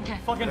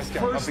 Fucking Let's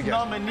go, first up we go.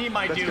 nominee,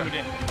 my Let's dude. go.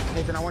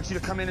 Nathan, I want you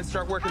to come in and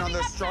start working on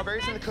those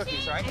strawberries and the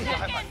cookies, all right? Go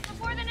ahead. Seconds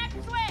before the next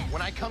switch.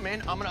 When I come in,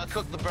 I'm gonna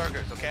cook the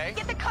burgers, okay?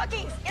 Get the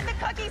cookies. Get the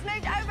cookies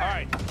moved over. All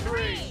right.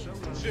 3,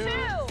 2,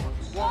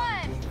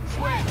 1.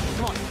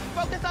 Come on.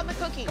 Focus on the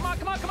cookies. Come on.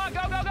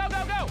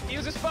 Go.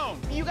 Use his phone.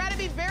 You gotta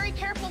be very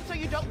careful so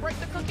you don't break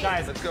the cookies.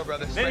 Guys, Let's go,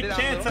 brother. they Spread it out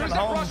a can't little. send them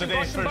home today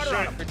Brush some for butter on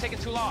sure. them. They're taking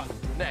too long.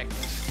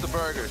 Next, the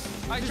burgers.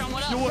 All right, Sean,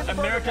 what else? Pure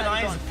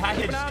Americanized Keep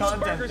packaged an eye on those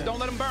burgers. content. Don't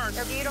let them burn.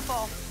 They're beautiful.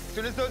 As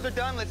soon as those are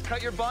done, let's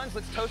cut your buns.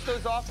 Let's toast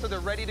those off so they're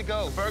ready to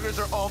go. Burgers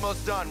are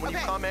almost done. When Okay.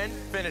 you come in,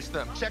 finish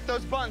them. Check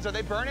those buns. Are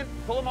they burning?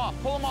 Pull them off.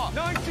 Pull them off.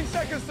 90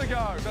 seconds to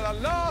go for the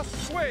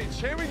last switch.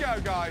 Here we go,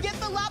 guys. Get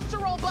the lobster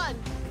roll bun.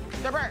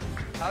 They're burnt.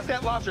 How's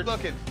that lobster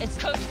looking? It's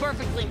cooked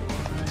perfectly.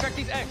 Check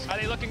these eggs. Are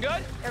they looking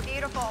good? They're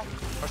beautiful.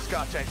 Our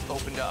Scotch eggs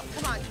opened up.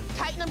 Come on.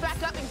 Tighten them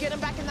back up and get them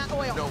back in that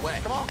oil. No way.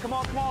 Come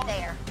on.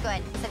 There.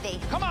 Good. It's a V.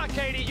 Come on,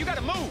 Katie. You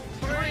gotta move.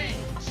 3,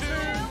 2,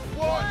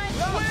 1.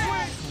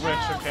 Rich,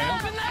 okay?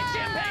 Open that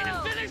champagne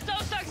and finish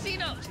those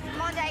tuxedos.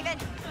 Come on, David.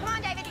 Come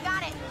on, David. You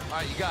got it. All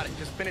right, you got it.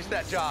 Just finish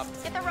that job.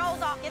 Get the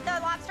rolls off. Get the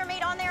lobster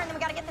meat on there, and then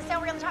we gotta get the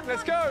celery on the top.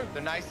 Let's go.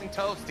 They're nice and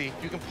toasty.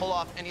 You can pull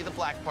off any of the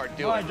black part.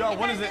 Do it. God,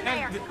 what is it?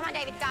 Come on,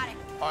 David, got it.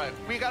 All right,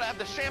 we gotta have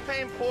the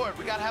champagne poured.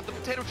 We gotta have the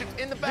potato chips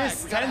in the bag.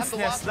 This we gotta have the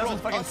tenseness lobster doesn't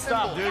rolls fucking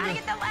stop, assembled. dude. We gotta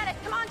get the lettuce.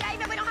 Come on,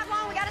 David, we don't have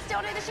long. We gotta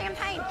still do the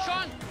champagne.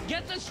 Sean,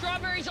 get the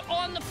strawberries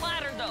on the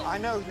platter, though. I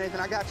know, Nathan,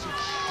 I got you.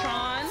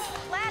 Sean.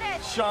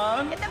 Lettuce.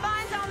 Sean. Get the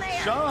buns on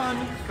there.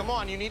 Sean. Come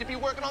on, you need to be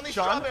working on these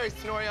Sean. strawberries,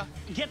 Tenoria.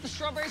 Get the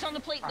strawberries on the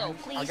plate, though,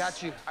 please. I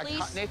got you.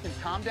 Please. Nathan,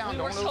 calm down.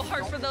 We worked so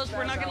hard for those.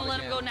 We're not gonna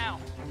let them go now.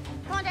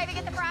 Come on, David,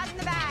 get the fries in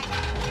the bag.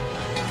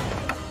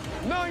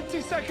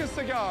 90 seconds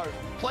to go.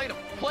 Plate them,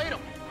 plate them,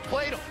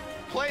 plate them,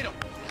 plate them.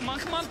 Come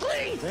on,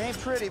 please. They ain't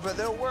pretty, but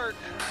they'll work.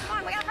 Come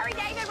on, we gotta hurry,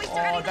 David. We still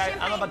gotta get the I champagne.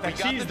 don't know about that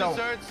We got cheese, the though.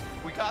 desserts,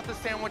 we got the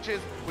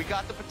sandwiches, we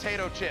got the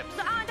potato chips.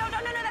 No,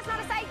 that's not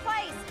a safe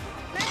place.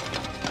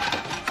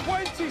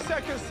 20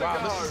 seconds to Wow,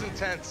 go. this is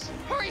intense.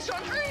 Hurry,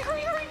 Sean,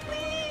 hurry,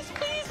 please.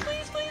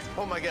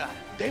 Oh my God.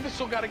 David's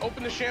still got to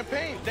open the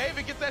champagne.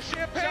 David, get that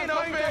champagne Champagne,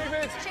 open.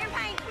 David.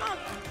 Champagne, come on.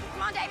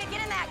 Come on, David,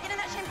 get in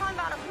that champagne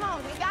bottle. Come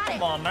on, we got it.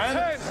 Come on,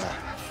 man.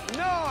 10,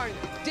 9,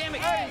 Damn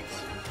it. 8,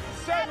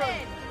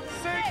 7,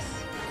 6,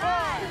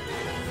 5,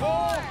 4, Come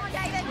on,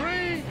 David.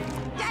 3,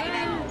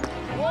 David.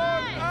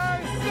 1,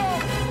 and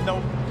stop.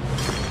 Nope.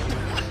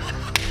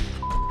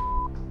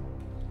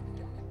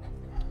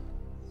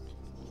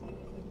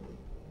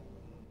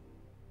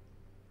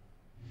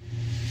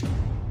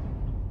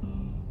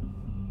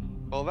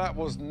 Well, that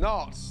was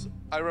not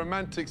a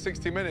romantic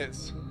 60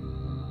 minutes.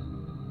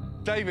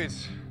 David,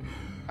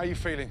 how are you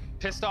feeling?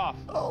 Pissed off.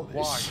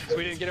 Why? So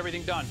we didn't get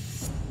everything done.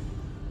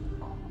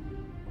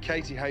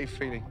 Katie, how are you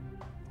feeling?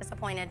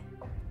 Disappointed.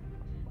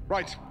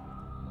 Right.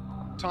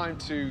 Time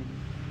to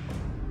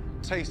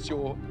taste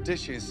your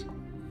dishes.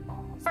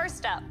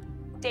 First up,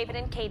 David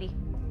and Katie.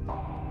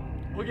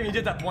 Look at you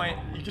did that point.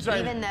 You could try.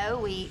 Even though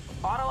we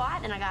fought a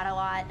lot and I got a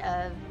lot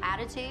of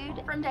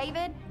attitude from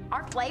David,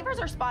 our flavors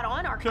are spot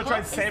on. Our Could've cook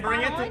tried is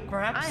savoring spot it, on.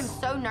 perhaps? I am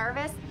so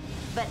nervous,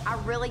 but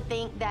I really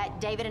think that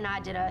David and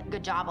I did a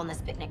good job on this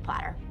picnic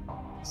platter.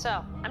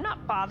 So, I'm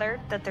not bothered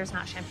that there's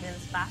not champagne in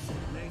this glass.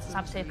 This is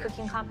obviously a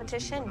cooking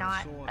competition,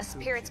 not a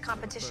spirits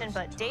competition,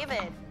 but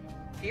David,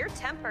 your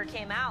temper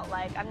came out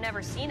like I've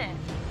never seen it.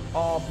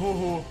 Oh,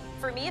 boo-hoo.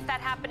 For me, if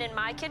that happened in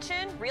my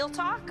kitchen, real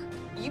talk,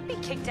 you'd be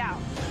kicked out.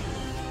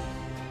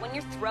 When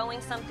you're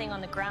throwing something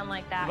on the ground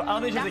like that, But I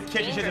don't think she's a that's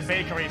kitchen, she's a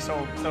dangerous.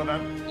 bakery, so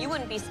then. You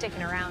wouldn't be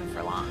sticking around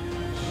for long.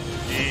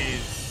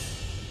 Jeez.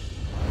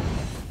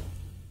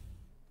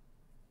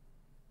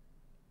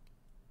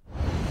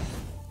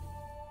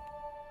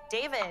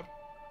 David,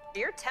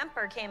 your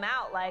temper came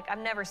out like I've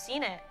never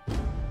seen it.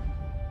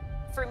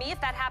 For me,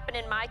 if that happened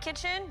in my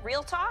kitchen,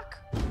 real talk,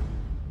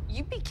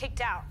 you'd be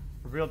kicked out.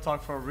 Real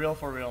talk for real,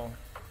 for real.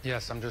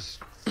 Yes, I'm just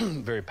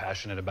very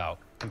passionate about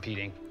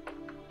competing.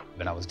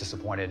 And I was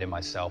disappointed in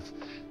myself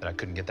that I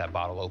couldn't get that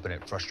bottle open.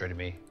 It frustrated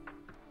me.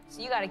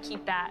 So you gotta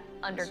keep that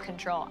under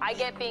control. I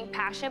get being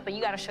passionate, but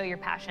you gotta show your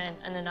passion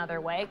in another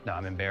way. No,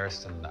 I'm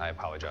embarrassed and I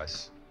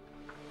apologize.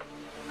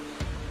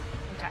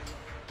 Okay,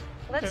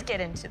 let's get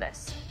into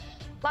this.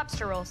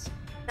 Lobster rolls,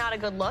 not a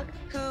good look.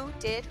 Who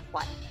did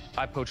what?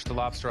 I poached the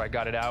lobster, I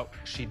got it out.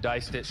 She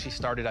diced it, she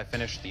started, I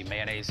finished the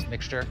mayonnaise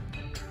mixture.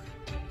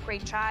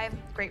 Great chive,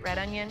 great red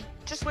onion.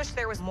 Just wish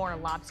there was more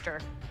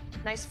lobster.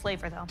 Nice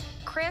flavor though.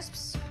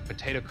 Crisps,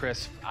 Potato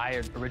crisp, I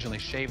had originally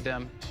shaved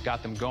them,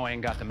 got them going,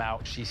 got them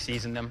out. She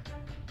seasoned them.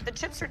 the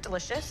chips are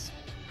delicious.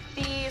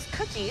 These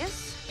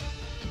cookies,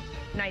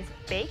 nice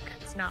bake.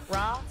 It's not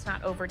raw, it's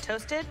not over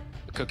toasted.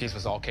 The cookies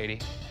was all Katie.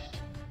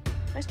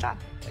 Nice job.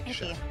 Thank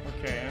you.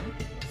 Okay,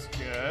 that's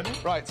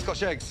good. Right,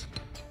 Scotch eggs.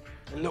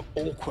 They look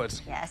awkward.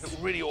 Yes. They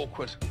look really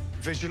awkward.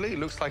 Visually, it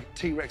looks like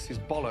T-Rex's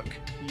bollock.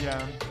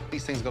 Yeah.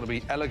 These things are going to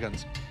be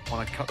elegant when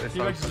I cut this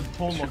T-Rex open. is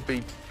a It should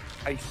be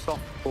a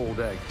soft boiled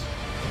egg.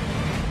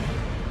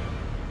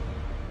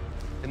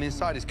 And the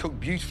inside is cooked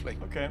beautifully.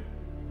 Okay.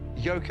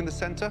 Yolk in the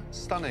center,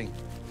 stunning.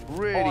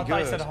 Really I good. thought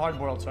you said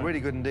hard-boiled, sorry. Really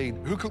good indeed.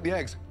 Who cooked the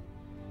eggs?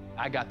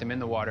 I got them in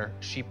the water.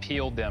 She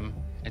peeled them,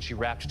 and she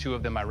wrapped 2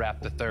 of them. I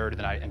wrapped the 3rd,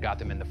 and got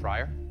them in the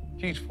fryer.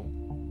 Beautiful.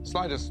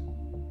 Sliders.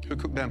 Who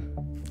cooked them?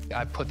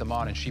 I put them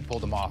on, and she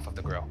pulled them off of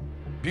the grill.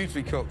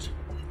 Beautifully cooked.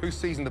 Who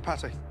seasoned the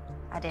pate?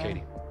 I did.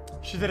 Katie.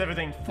 She did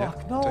everything.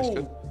 Fuck, Yeah, tastes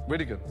no. good.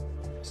 Really good.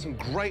 Some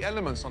great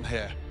elements on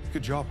here.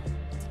 Good job.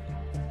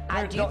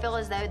 I do feel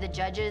as though the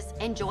judges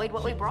enjoyed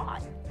what we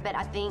brought, but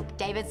I think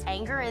David's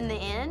anger in the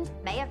end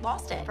may have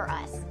lost it for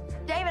us.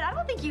 David, I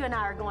don't think you and I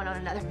are going on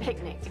another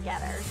picnic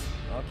together.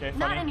 Okay,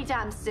 Not funny.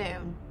 anytime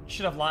soon.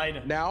 Should have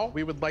lied. Now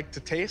we would like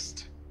to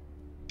taste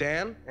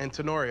Dan and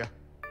Tenoria.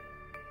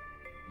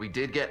 We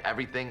did get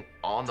everything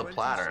on the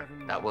platter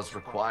that was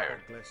required.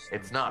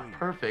 It's not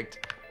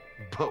perfect,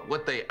 but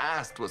what they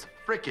asked was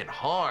freaking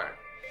hard.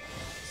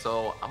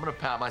 So I'm gonna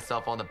pat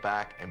myself on the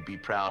back and be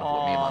proud of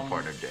what me and my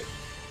partner did.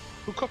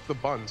 Who cooked the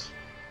buns?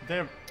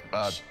 They're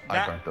I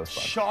that burnt those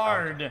buns.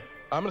 Shard.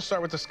 I'm gonna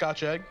start with the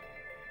Scotch egg.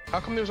 How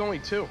come there's only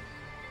 2?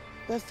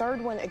 The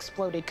third one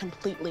exploded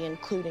completely,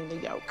 including the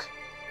yolk.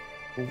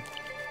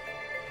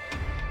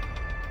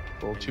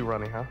 A little too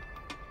runny, huh?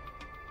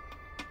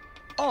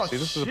 Oh, see,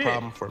 this is a shit.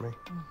 problem for me.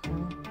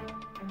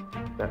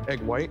 That egg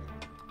white,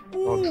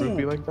 all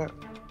droopy like that,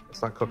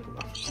 it's not cooked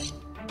enough.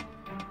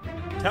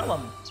 Tell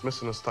him. It's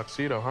missing his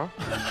tuxedo, huh?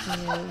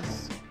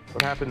 Yes.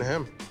 What happened to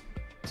him?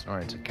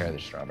 Snorri took care of the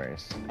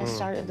strawberries. I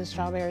started the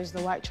strawberries.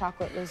 The white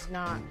chocolate was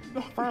not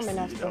firm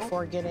enough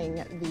before getting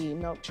the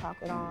milk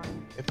chocolate on.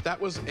 If that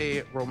was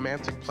a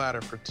romantic platter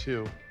for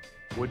two,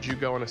 would you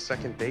go on a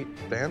second date,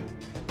 Dan?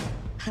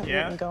 I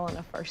wouldn't go on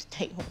a first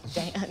date with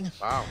Dan.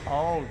 Wow.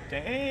 Oh,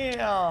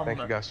 damn. Thank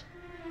you, guys.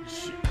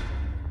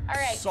 All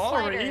right,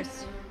 Sorry.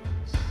 sliders.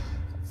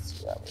 Let's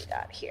see what we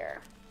got here.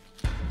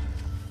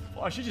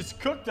 Oh, she just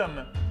cooked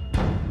them.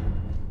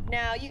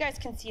 Now, you guys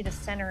can see the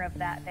center of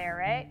that there,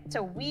 right? It's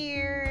a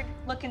weird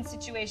looking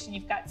situation.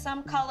 You've got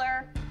some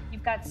color,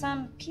 you've got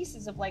some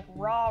pieces of like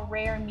raw,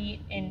 rare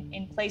meat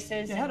in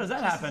places. Yeah, how does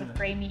that pieces happen? of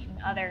gray meat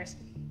in others.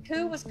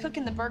 Who was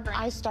cooking the burger?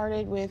 I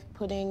started with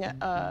putting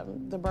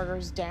the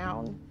burgers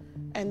down,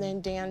 and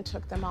then Dan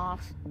took them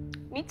off.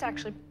 Meat's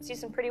actually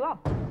seasoned pretty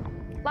well.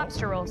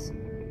 Lobster rolls.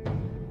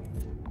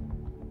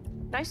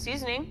 Nice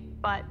seasoning,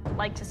 but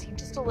like to see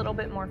just a little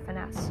bit more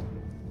finesse.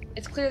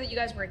 It's clear that you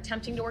guys were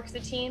attempting to work as a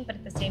team, but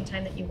at the same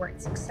time that you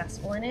weren't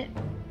successful in it.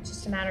 It's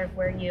just a matter of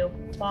where you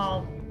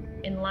fall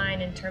in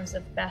line in terms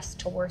of best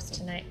to worst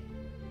tonight.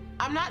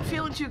 I'm not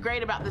feeling too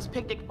great about this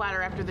picnic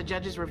platter after the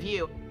judges'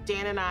 review.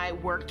 Dan and I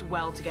worked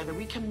well together.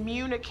 We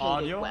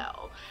communicated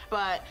well,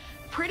 but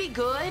pretty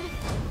good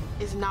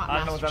is not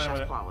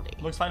MasterChef quality.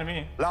 Looks fine to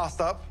me.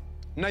 Last up,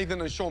 Nathan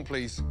and Sean,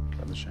 please.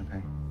 Grab the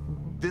champagne.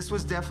 This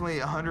was definitely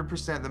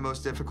 100% the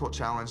most difficult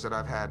challenge that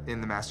I've had in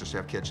the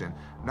MasterChef kitchen.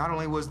 Not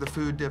only was the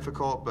food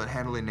difficult, but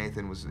handling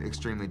Nathan was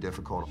extremely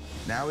difficult.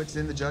 Now it's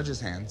in the judges'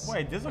 hands.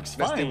 Wait, this looks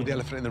Let's fine. deal with the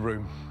elephant in the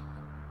room.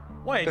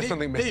 Wait, There's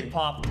something missing. They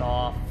popped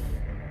off.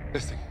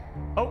 Missing.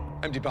 Oh.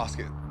 Empty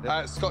basket.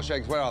 Scotch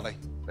eggs, where are they?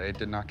 They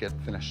did not get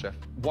finished, Chef.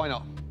 Why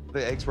not?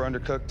 The eggs were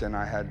undercooked and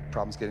I had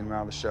problems getting them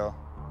out of the shell.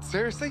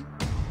 Seriously?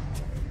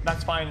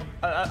 That's fine.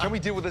 Can we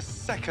deal with the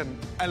second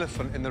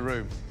elephant in the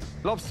room?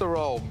 Lobster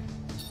roll.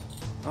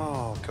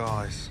 Oh,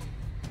 guys.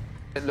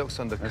 It looks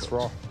undercooked. It's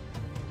raw.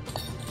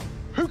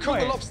 Who cooked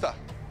the lobster?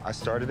 I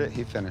started it,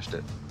 he finished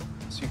it.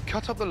 So you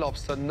cut up the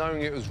lobster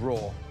knowing it was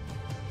raw?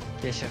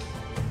 Yes, Chef.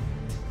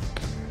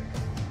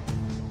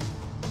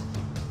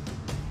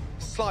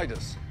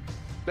 Sliders.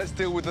 Let's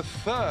deal with the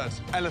third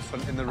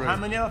elephant in the room. How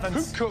many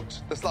elephants? Who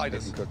cooked the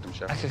sliders? Nathan cooked them,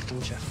 Chef. I cooked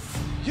them,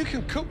 Chef. You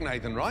can cook,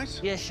 Nathan, right?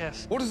 Yes,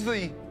 Chef. What does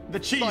the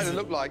cheese slider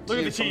look like to Look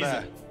at you the from cheese.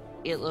 there?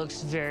 It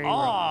looks very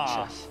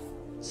raw, Chef.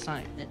 It's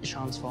not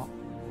Sean's fault.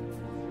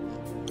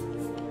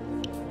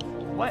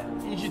 What?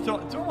 You should throw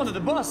him under the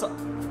bus.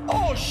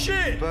 Oh,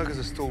 shit! Burgers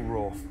are still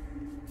raw.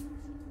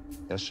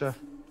 Yes, Chef.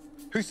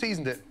 Who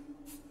seasoned it?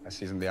 I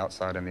seasoned the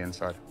outside and the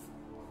inside.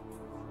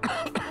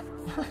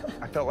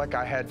 I felt like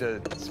I had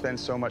to spend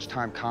so much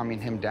time calming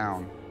him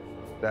down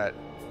that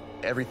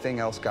everything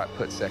else got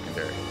put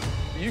secondary.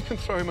 You can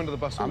throw him under the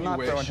bus all I'm you not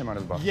wish. throwing him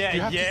under the bus. Yeah,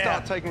 You have to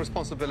start taking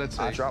responsibility.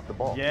 I dropped the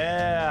ball.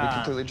 Yeah. We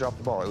completely dropped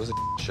the ball. It was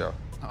a show.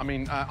 I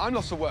mean, I'm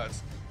lost for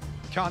words.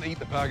 Can't eat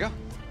the burger.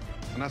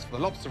 And as for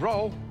the lobster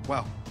roll,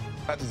 well,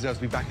 that deserves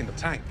to be back in the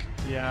tank.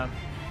 Yeah.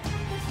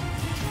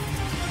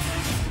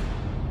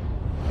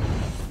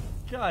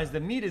 Guys, the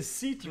meat is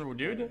see-through,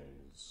 dude.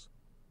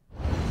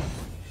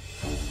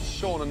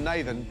 Sean and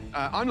Nathan,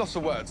 I'm lost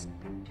for words.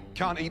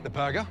 Can't eat the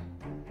burger.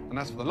 And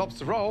as for the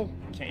lobster roll,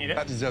 Can't eat it.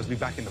 that deserves to be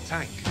back in the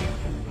tank.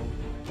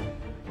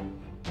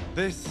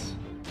 This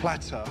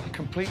platter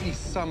completely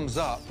sums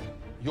up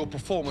your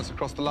performance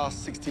across the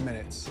last 60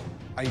 minutes.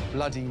 A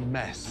bloody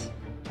mess.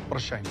 What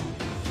a shame.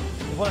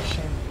 What a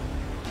shame.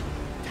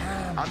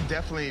 I'm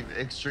definitely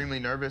extremely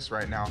nervous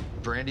right now.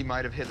 Brandy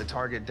might have hit the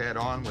target dead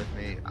on with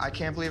me. I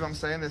can't believe I'm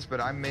saying this,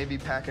 but I may be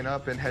packing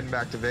up and heading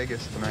back to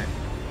Vegas tonight.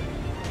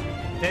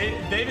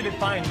 David did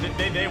fine.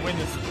 They win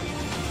this.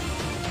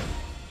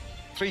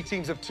 3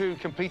 teams of 2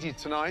 competed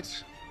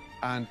tonight,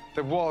 and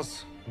there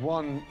was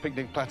one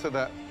picnic platter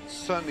that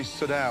certainly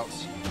stood out.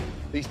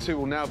 These 2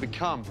 will now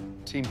become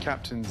team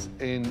captains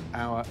in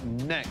our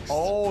next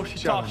Oh, she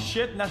talked challenge.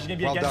 shit. Now she's gonna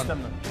be Well against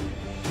done. them.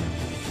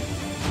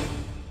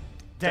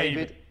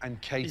 David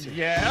and Katie.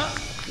 Yeah,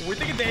 we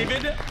think of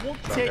David. We'll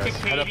take a guys,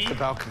 head up Katie. to the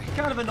balcony.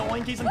 Kind of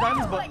annoying Katie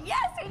sometimes, but Yes,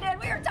 we did.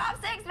 We were top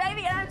 6,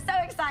 baby, and I'm so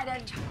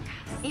excited.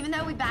 Even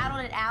though we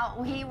battled it out,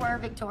 we were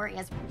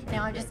victorious.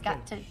 Now I just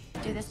got to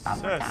do this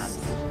 5 more times.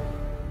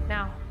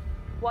 Now,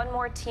 one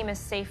more team is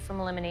safe from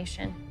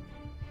elimination.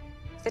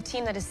 The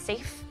team that is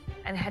safe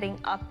and heading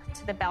up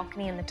to the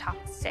balcony in the top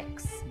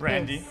 6.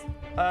 Brandy.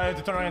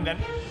 To turn around then.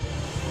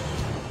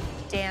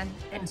 Dan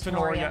and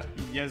Tenoria. Tenoria.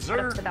 Yes, Head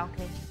sir. up to the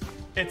balcony.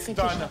 It's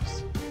done.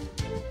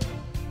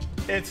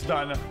 It's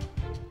done.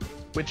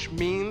 Which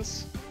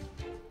means,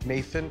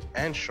 Nathan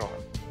and Sean,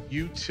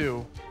 you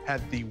 2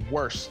 had the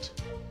worst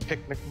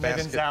picnic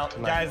Nathan's basket out.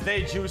 tonight. Guys,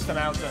 they juiced them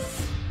out.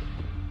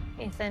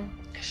 Nathan,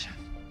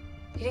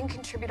 you didn't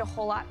contribute a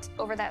whole lot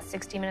over that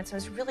 60 minutes. It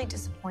was really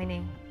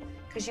disappointing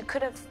because you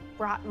could have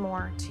brought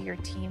more to your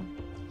team.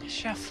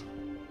 Chef.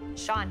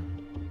 Sean,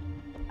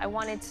 I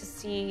wanted to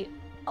see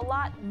a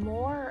lot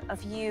more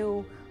of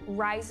you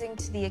rising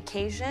to the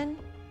occasion,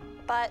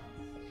 but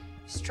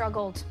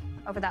struggled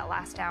over that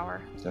last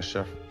hour. Yes,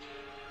 chef.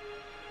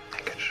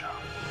 Good job.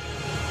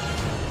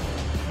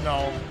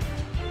 No.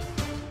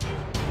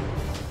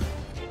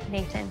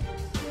 Nathan.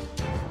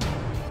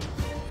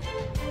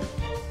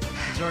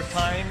 Your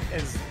time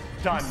is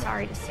done. I'm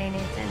sorry to say,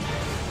 Nathan.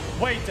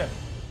 Wait,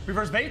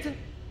 reverse bait?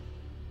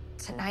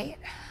 Tonight,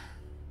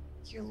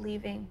 you're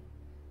leaving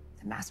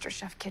the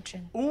MasterChef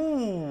kitchen.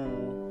 Ooh.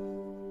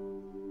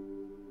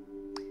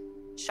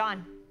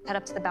 Sean, head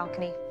up to the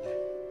balcony.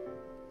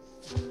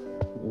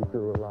 You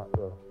do a lot,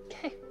 though.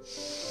 Okay.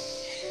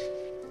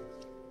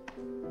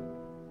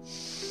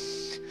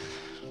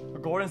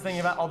 Gordon's thinking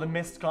about all the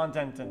missed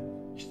content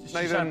and she's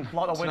Nathan, a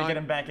lot of way to get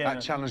him back in.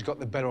 That challenge got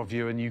the better of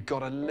you and you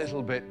got a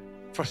little bit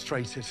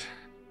frustrated.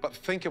 But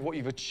think of what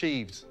you've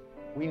achieved.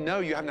 We know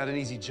you haven't had an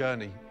easy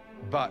journey,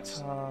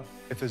 but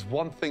if there's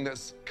one thing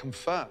that's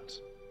confirmed,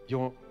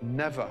 you're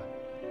never,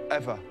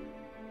 ever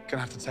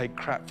gonna have to take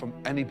crap from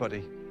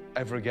anybody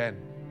ever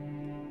again.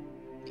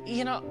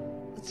 You know,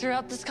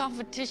 throughout this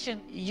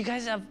competition, you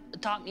guys have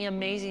taught me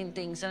amazing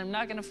things, and I'm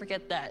not gonna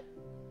forget that.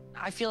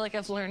 I feel like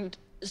I've learned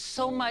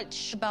so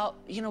much about,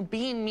 you know,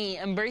 being me,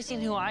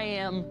 embracing who I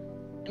am.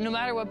 No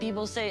matter what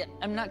people say,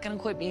 I'm not gonna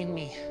quit being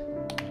me.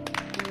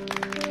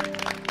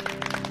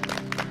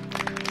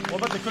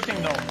 What about the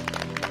cooking, though?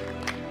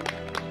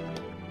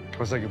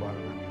 Come on, say goodbye.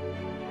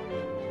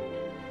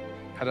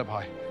 Head up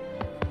high.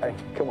 Hey,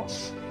 come on.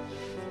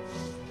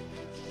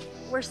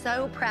 We're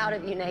so proud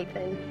of you,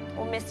 Nathan.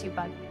 We'll miss you,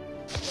 bud.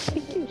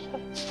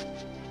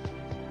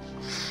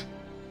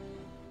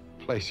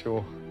 Place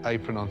your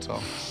apron on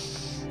top.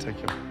 Take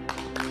your...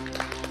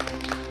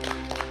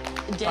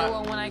 Day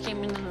one, when I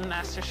came into the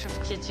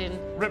MasterChef kitchen,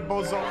 Rip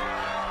Bozo.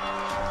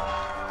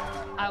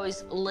 I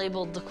was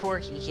labeled the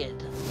quirky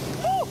kid.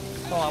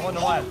 Oh, I wonder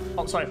why.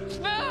 Oh, sorry.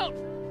 Spill!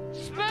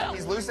 Spill!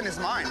 He's losing his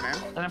mind, man.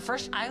 And at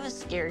first, I was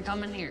scared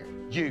coming here.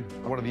 You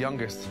are one of the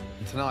youngest,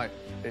 and tonight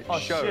it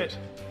showed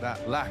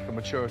that lack of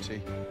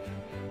maturity.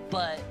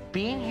 But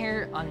being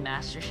here on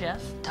MasterChef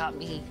taught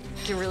me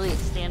to really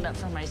stand up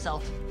for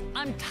myself.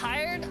 I'm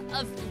tired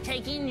of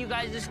taking you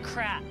guys'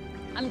 crap.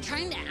 I'm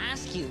trying to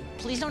ask you,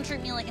 please don't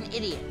treat me like an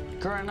idiot.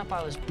 Growing up,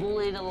 I was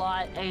bullied a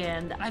lot,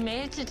 and I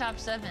made it to top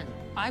 7.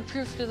 I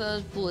proved to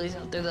those bullies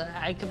out there that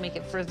I could make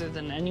it further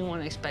than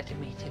anyone expected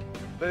me to.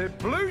 The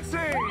blue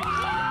team!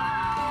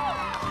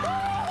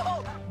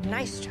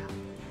 Nice job.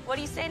 What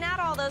do you say now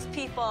to all those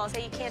people?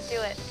 Say you can't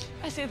do it.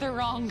 I say they're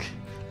wrong,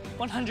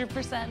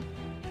 100%.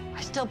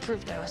 I still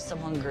proved I was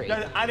someone great.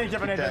 I didn't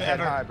give an Keep that head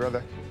high,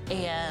 brother.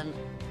 And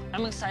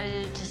I'm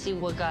excited to see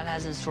what God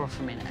has in store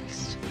for me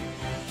next.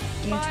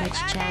 Dear Twitch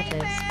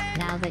chatters,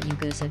 now that you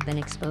guys have been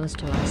exposed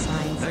to our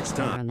science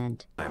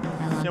experiment,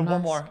 Yeah,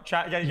 one more.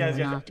 Chat, guys.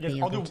 I'll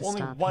do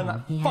only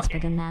one. He has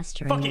begun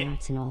mastering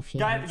arts in all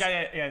fields.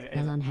 Guys.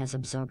 Elon has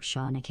absorbed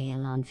Sean aka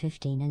Elon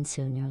 15 and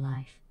soon your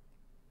life.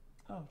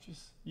 Oh,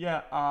 jeez.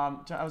 Yeah.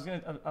 I was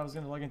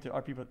gonna log into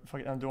RP, but fuck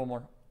it. I'll do one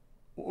more.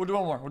 We'll do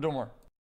one more.